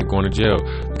died, right, going to jail,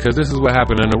 because this is what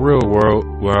happened in the real world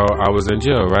while I was in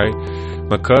jail, right?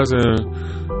 My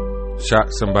cousin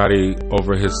shot somebody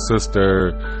over his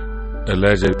sister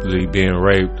allegedly being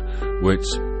raped, which,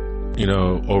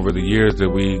 over the years that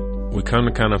we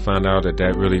kind of found out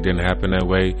that really didn't happen that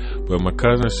way. But my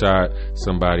cousin shot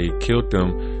somebody, killed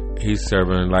them. He's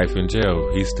serving life in jail.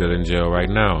 He's still in jail right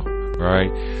now, right?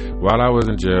 While I was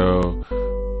in jail,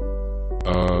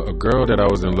 a girl that I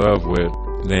was in love with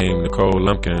named Nicole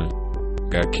Lumpkin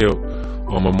got killed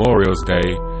on Memorial's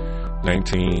Day,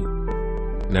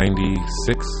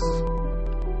 1996,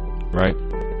 right?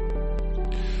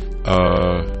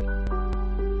 A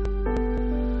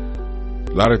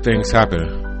lot of things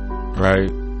happen,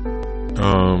 right?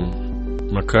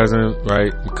 My cousin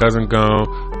gone,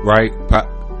 right?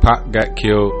 Pop got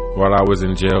killed while I was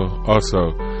in jail,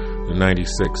 also in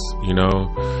 96.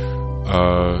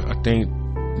 I think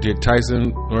did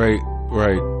Tyson right.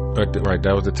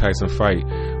 That was the Tyson fight.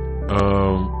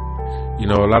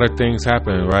 A lot of things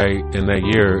happened right in that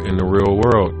year in the real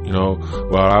world.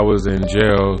 While I was in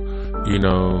jail,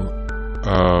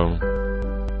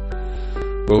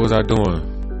 what was I doing?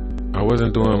 I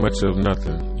wasn't doing much of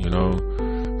nothing.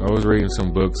 I was reading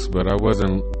some books, but I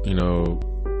wasn't.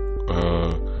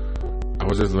 I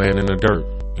was just laying in the dirt,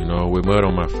 with mud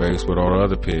on my face with all the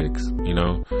other pigs,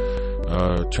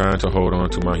 trying to hold on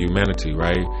to my humanity,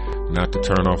 right? Not to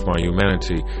turn off my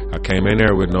humanity. I came in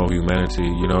there with no humanity,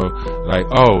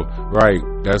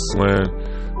 that's when,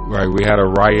 we had a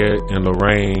riot in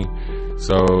Lorraine.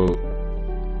 So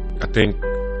I think,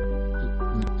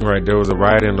 there was a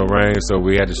riot in Lorraine, so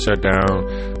we had to shut down.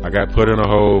 I got put in a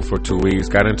hole for 2 weeks,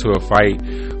 got into a fight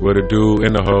with a dude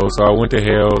in the hole, so I went to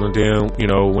hell, and then,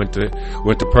 went to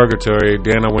purgatory,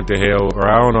 then I went to hell, or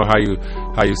I don't know how you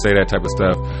say that type of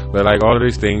stuff, but like all of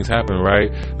these things happen,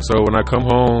 right? So when I come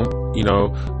home,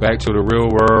 back to the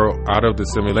real world, out of the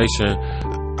simulation,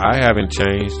 I haven't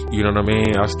changed, you know what I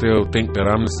mean? I still think that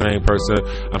I'm the same person.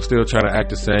 I'm still trying to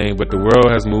act the same, but the world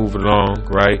has moved along,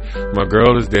 right? My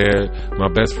girl is dead. My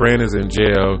best friend is in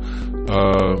jail.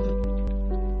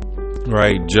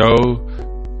 Right? Joe,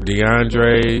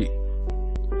 DeAndre,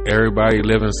 everybody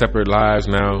living separate lives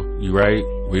now, right?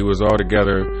 We was all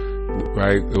together,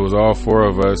 right? It was all four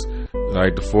of us,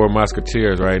 like the Four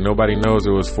Musketeers, right? Nobody knows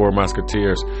it was Four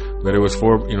Musketeers, but it was it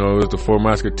was the Four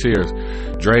Musketeers.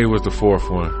 Dre was the fourth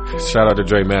one. Shout out to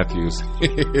Dre Matthews.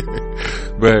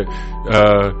 But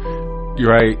you're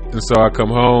right. And so I come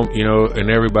home, and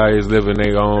everybody's living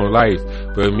their own life,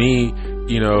 but me,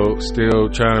 still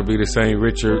trying to be the same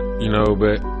Richard,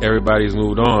 but everybody's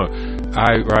moved on.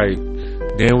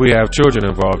 Then we have children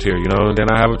involved here, and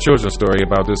then I have a children's story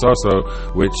about this also,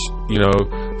 which,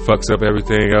 fucks up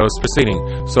everything else proceeding.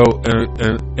 So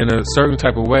in a certain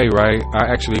type of way, right,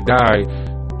 I actually died,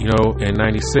 in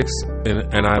 96,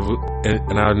 and I've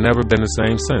never been the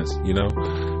same since,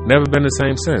 never been the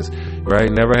same since,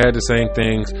 right? Never had the same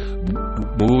things,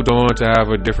 moved on to have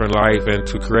a different life and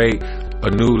to create a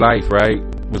new life, right?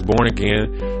 Was born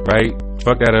again, right?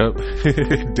 Fuck that up.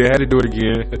 They had to do it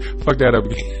again. Fuck that up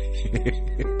again.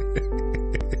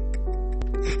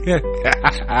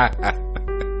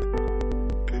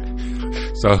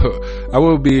 So I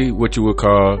will be what you would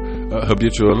call a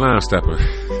habitual line stepper.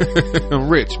 I'm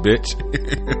rich, bitch.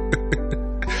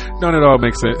 Don't it all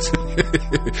make sense?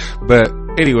 But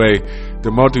anyway, the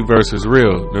multiverse is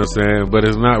real, you know what I'm saying? But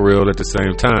it's not real at the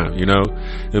same time,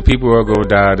 And people are going to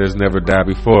die that's never died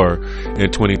before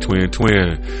in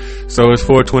 2020. So it's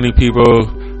 420 people.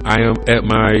 I am at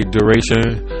my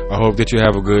duration. I hope that you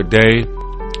have a good day.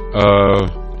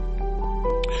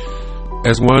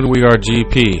 As one, we are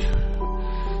GP.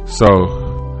 So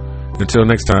until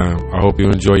next time, I hope you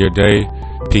enjoy your day.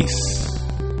 Peace.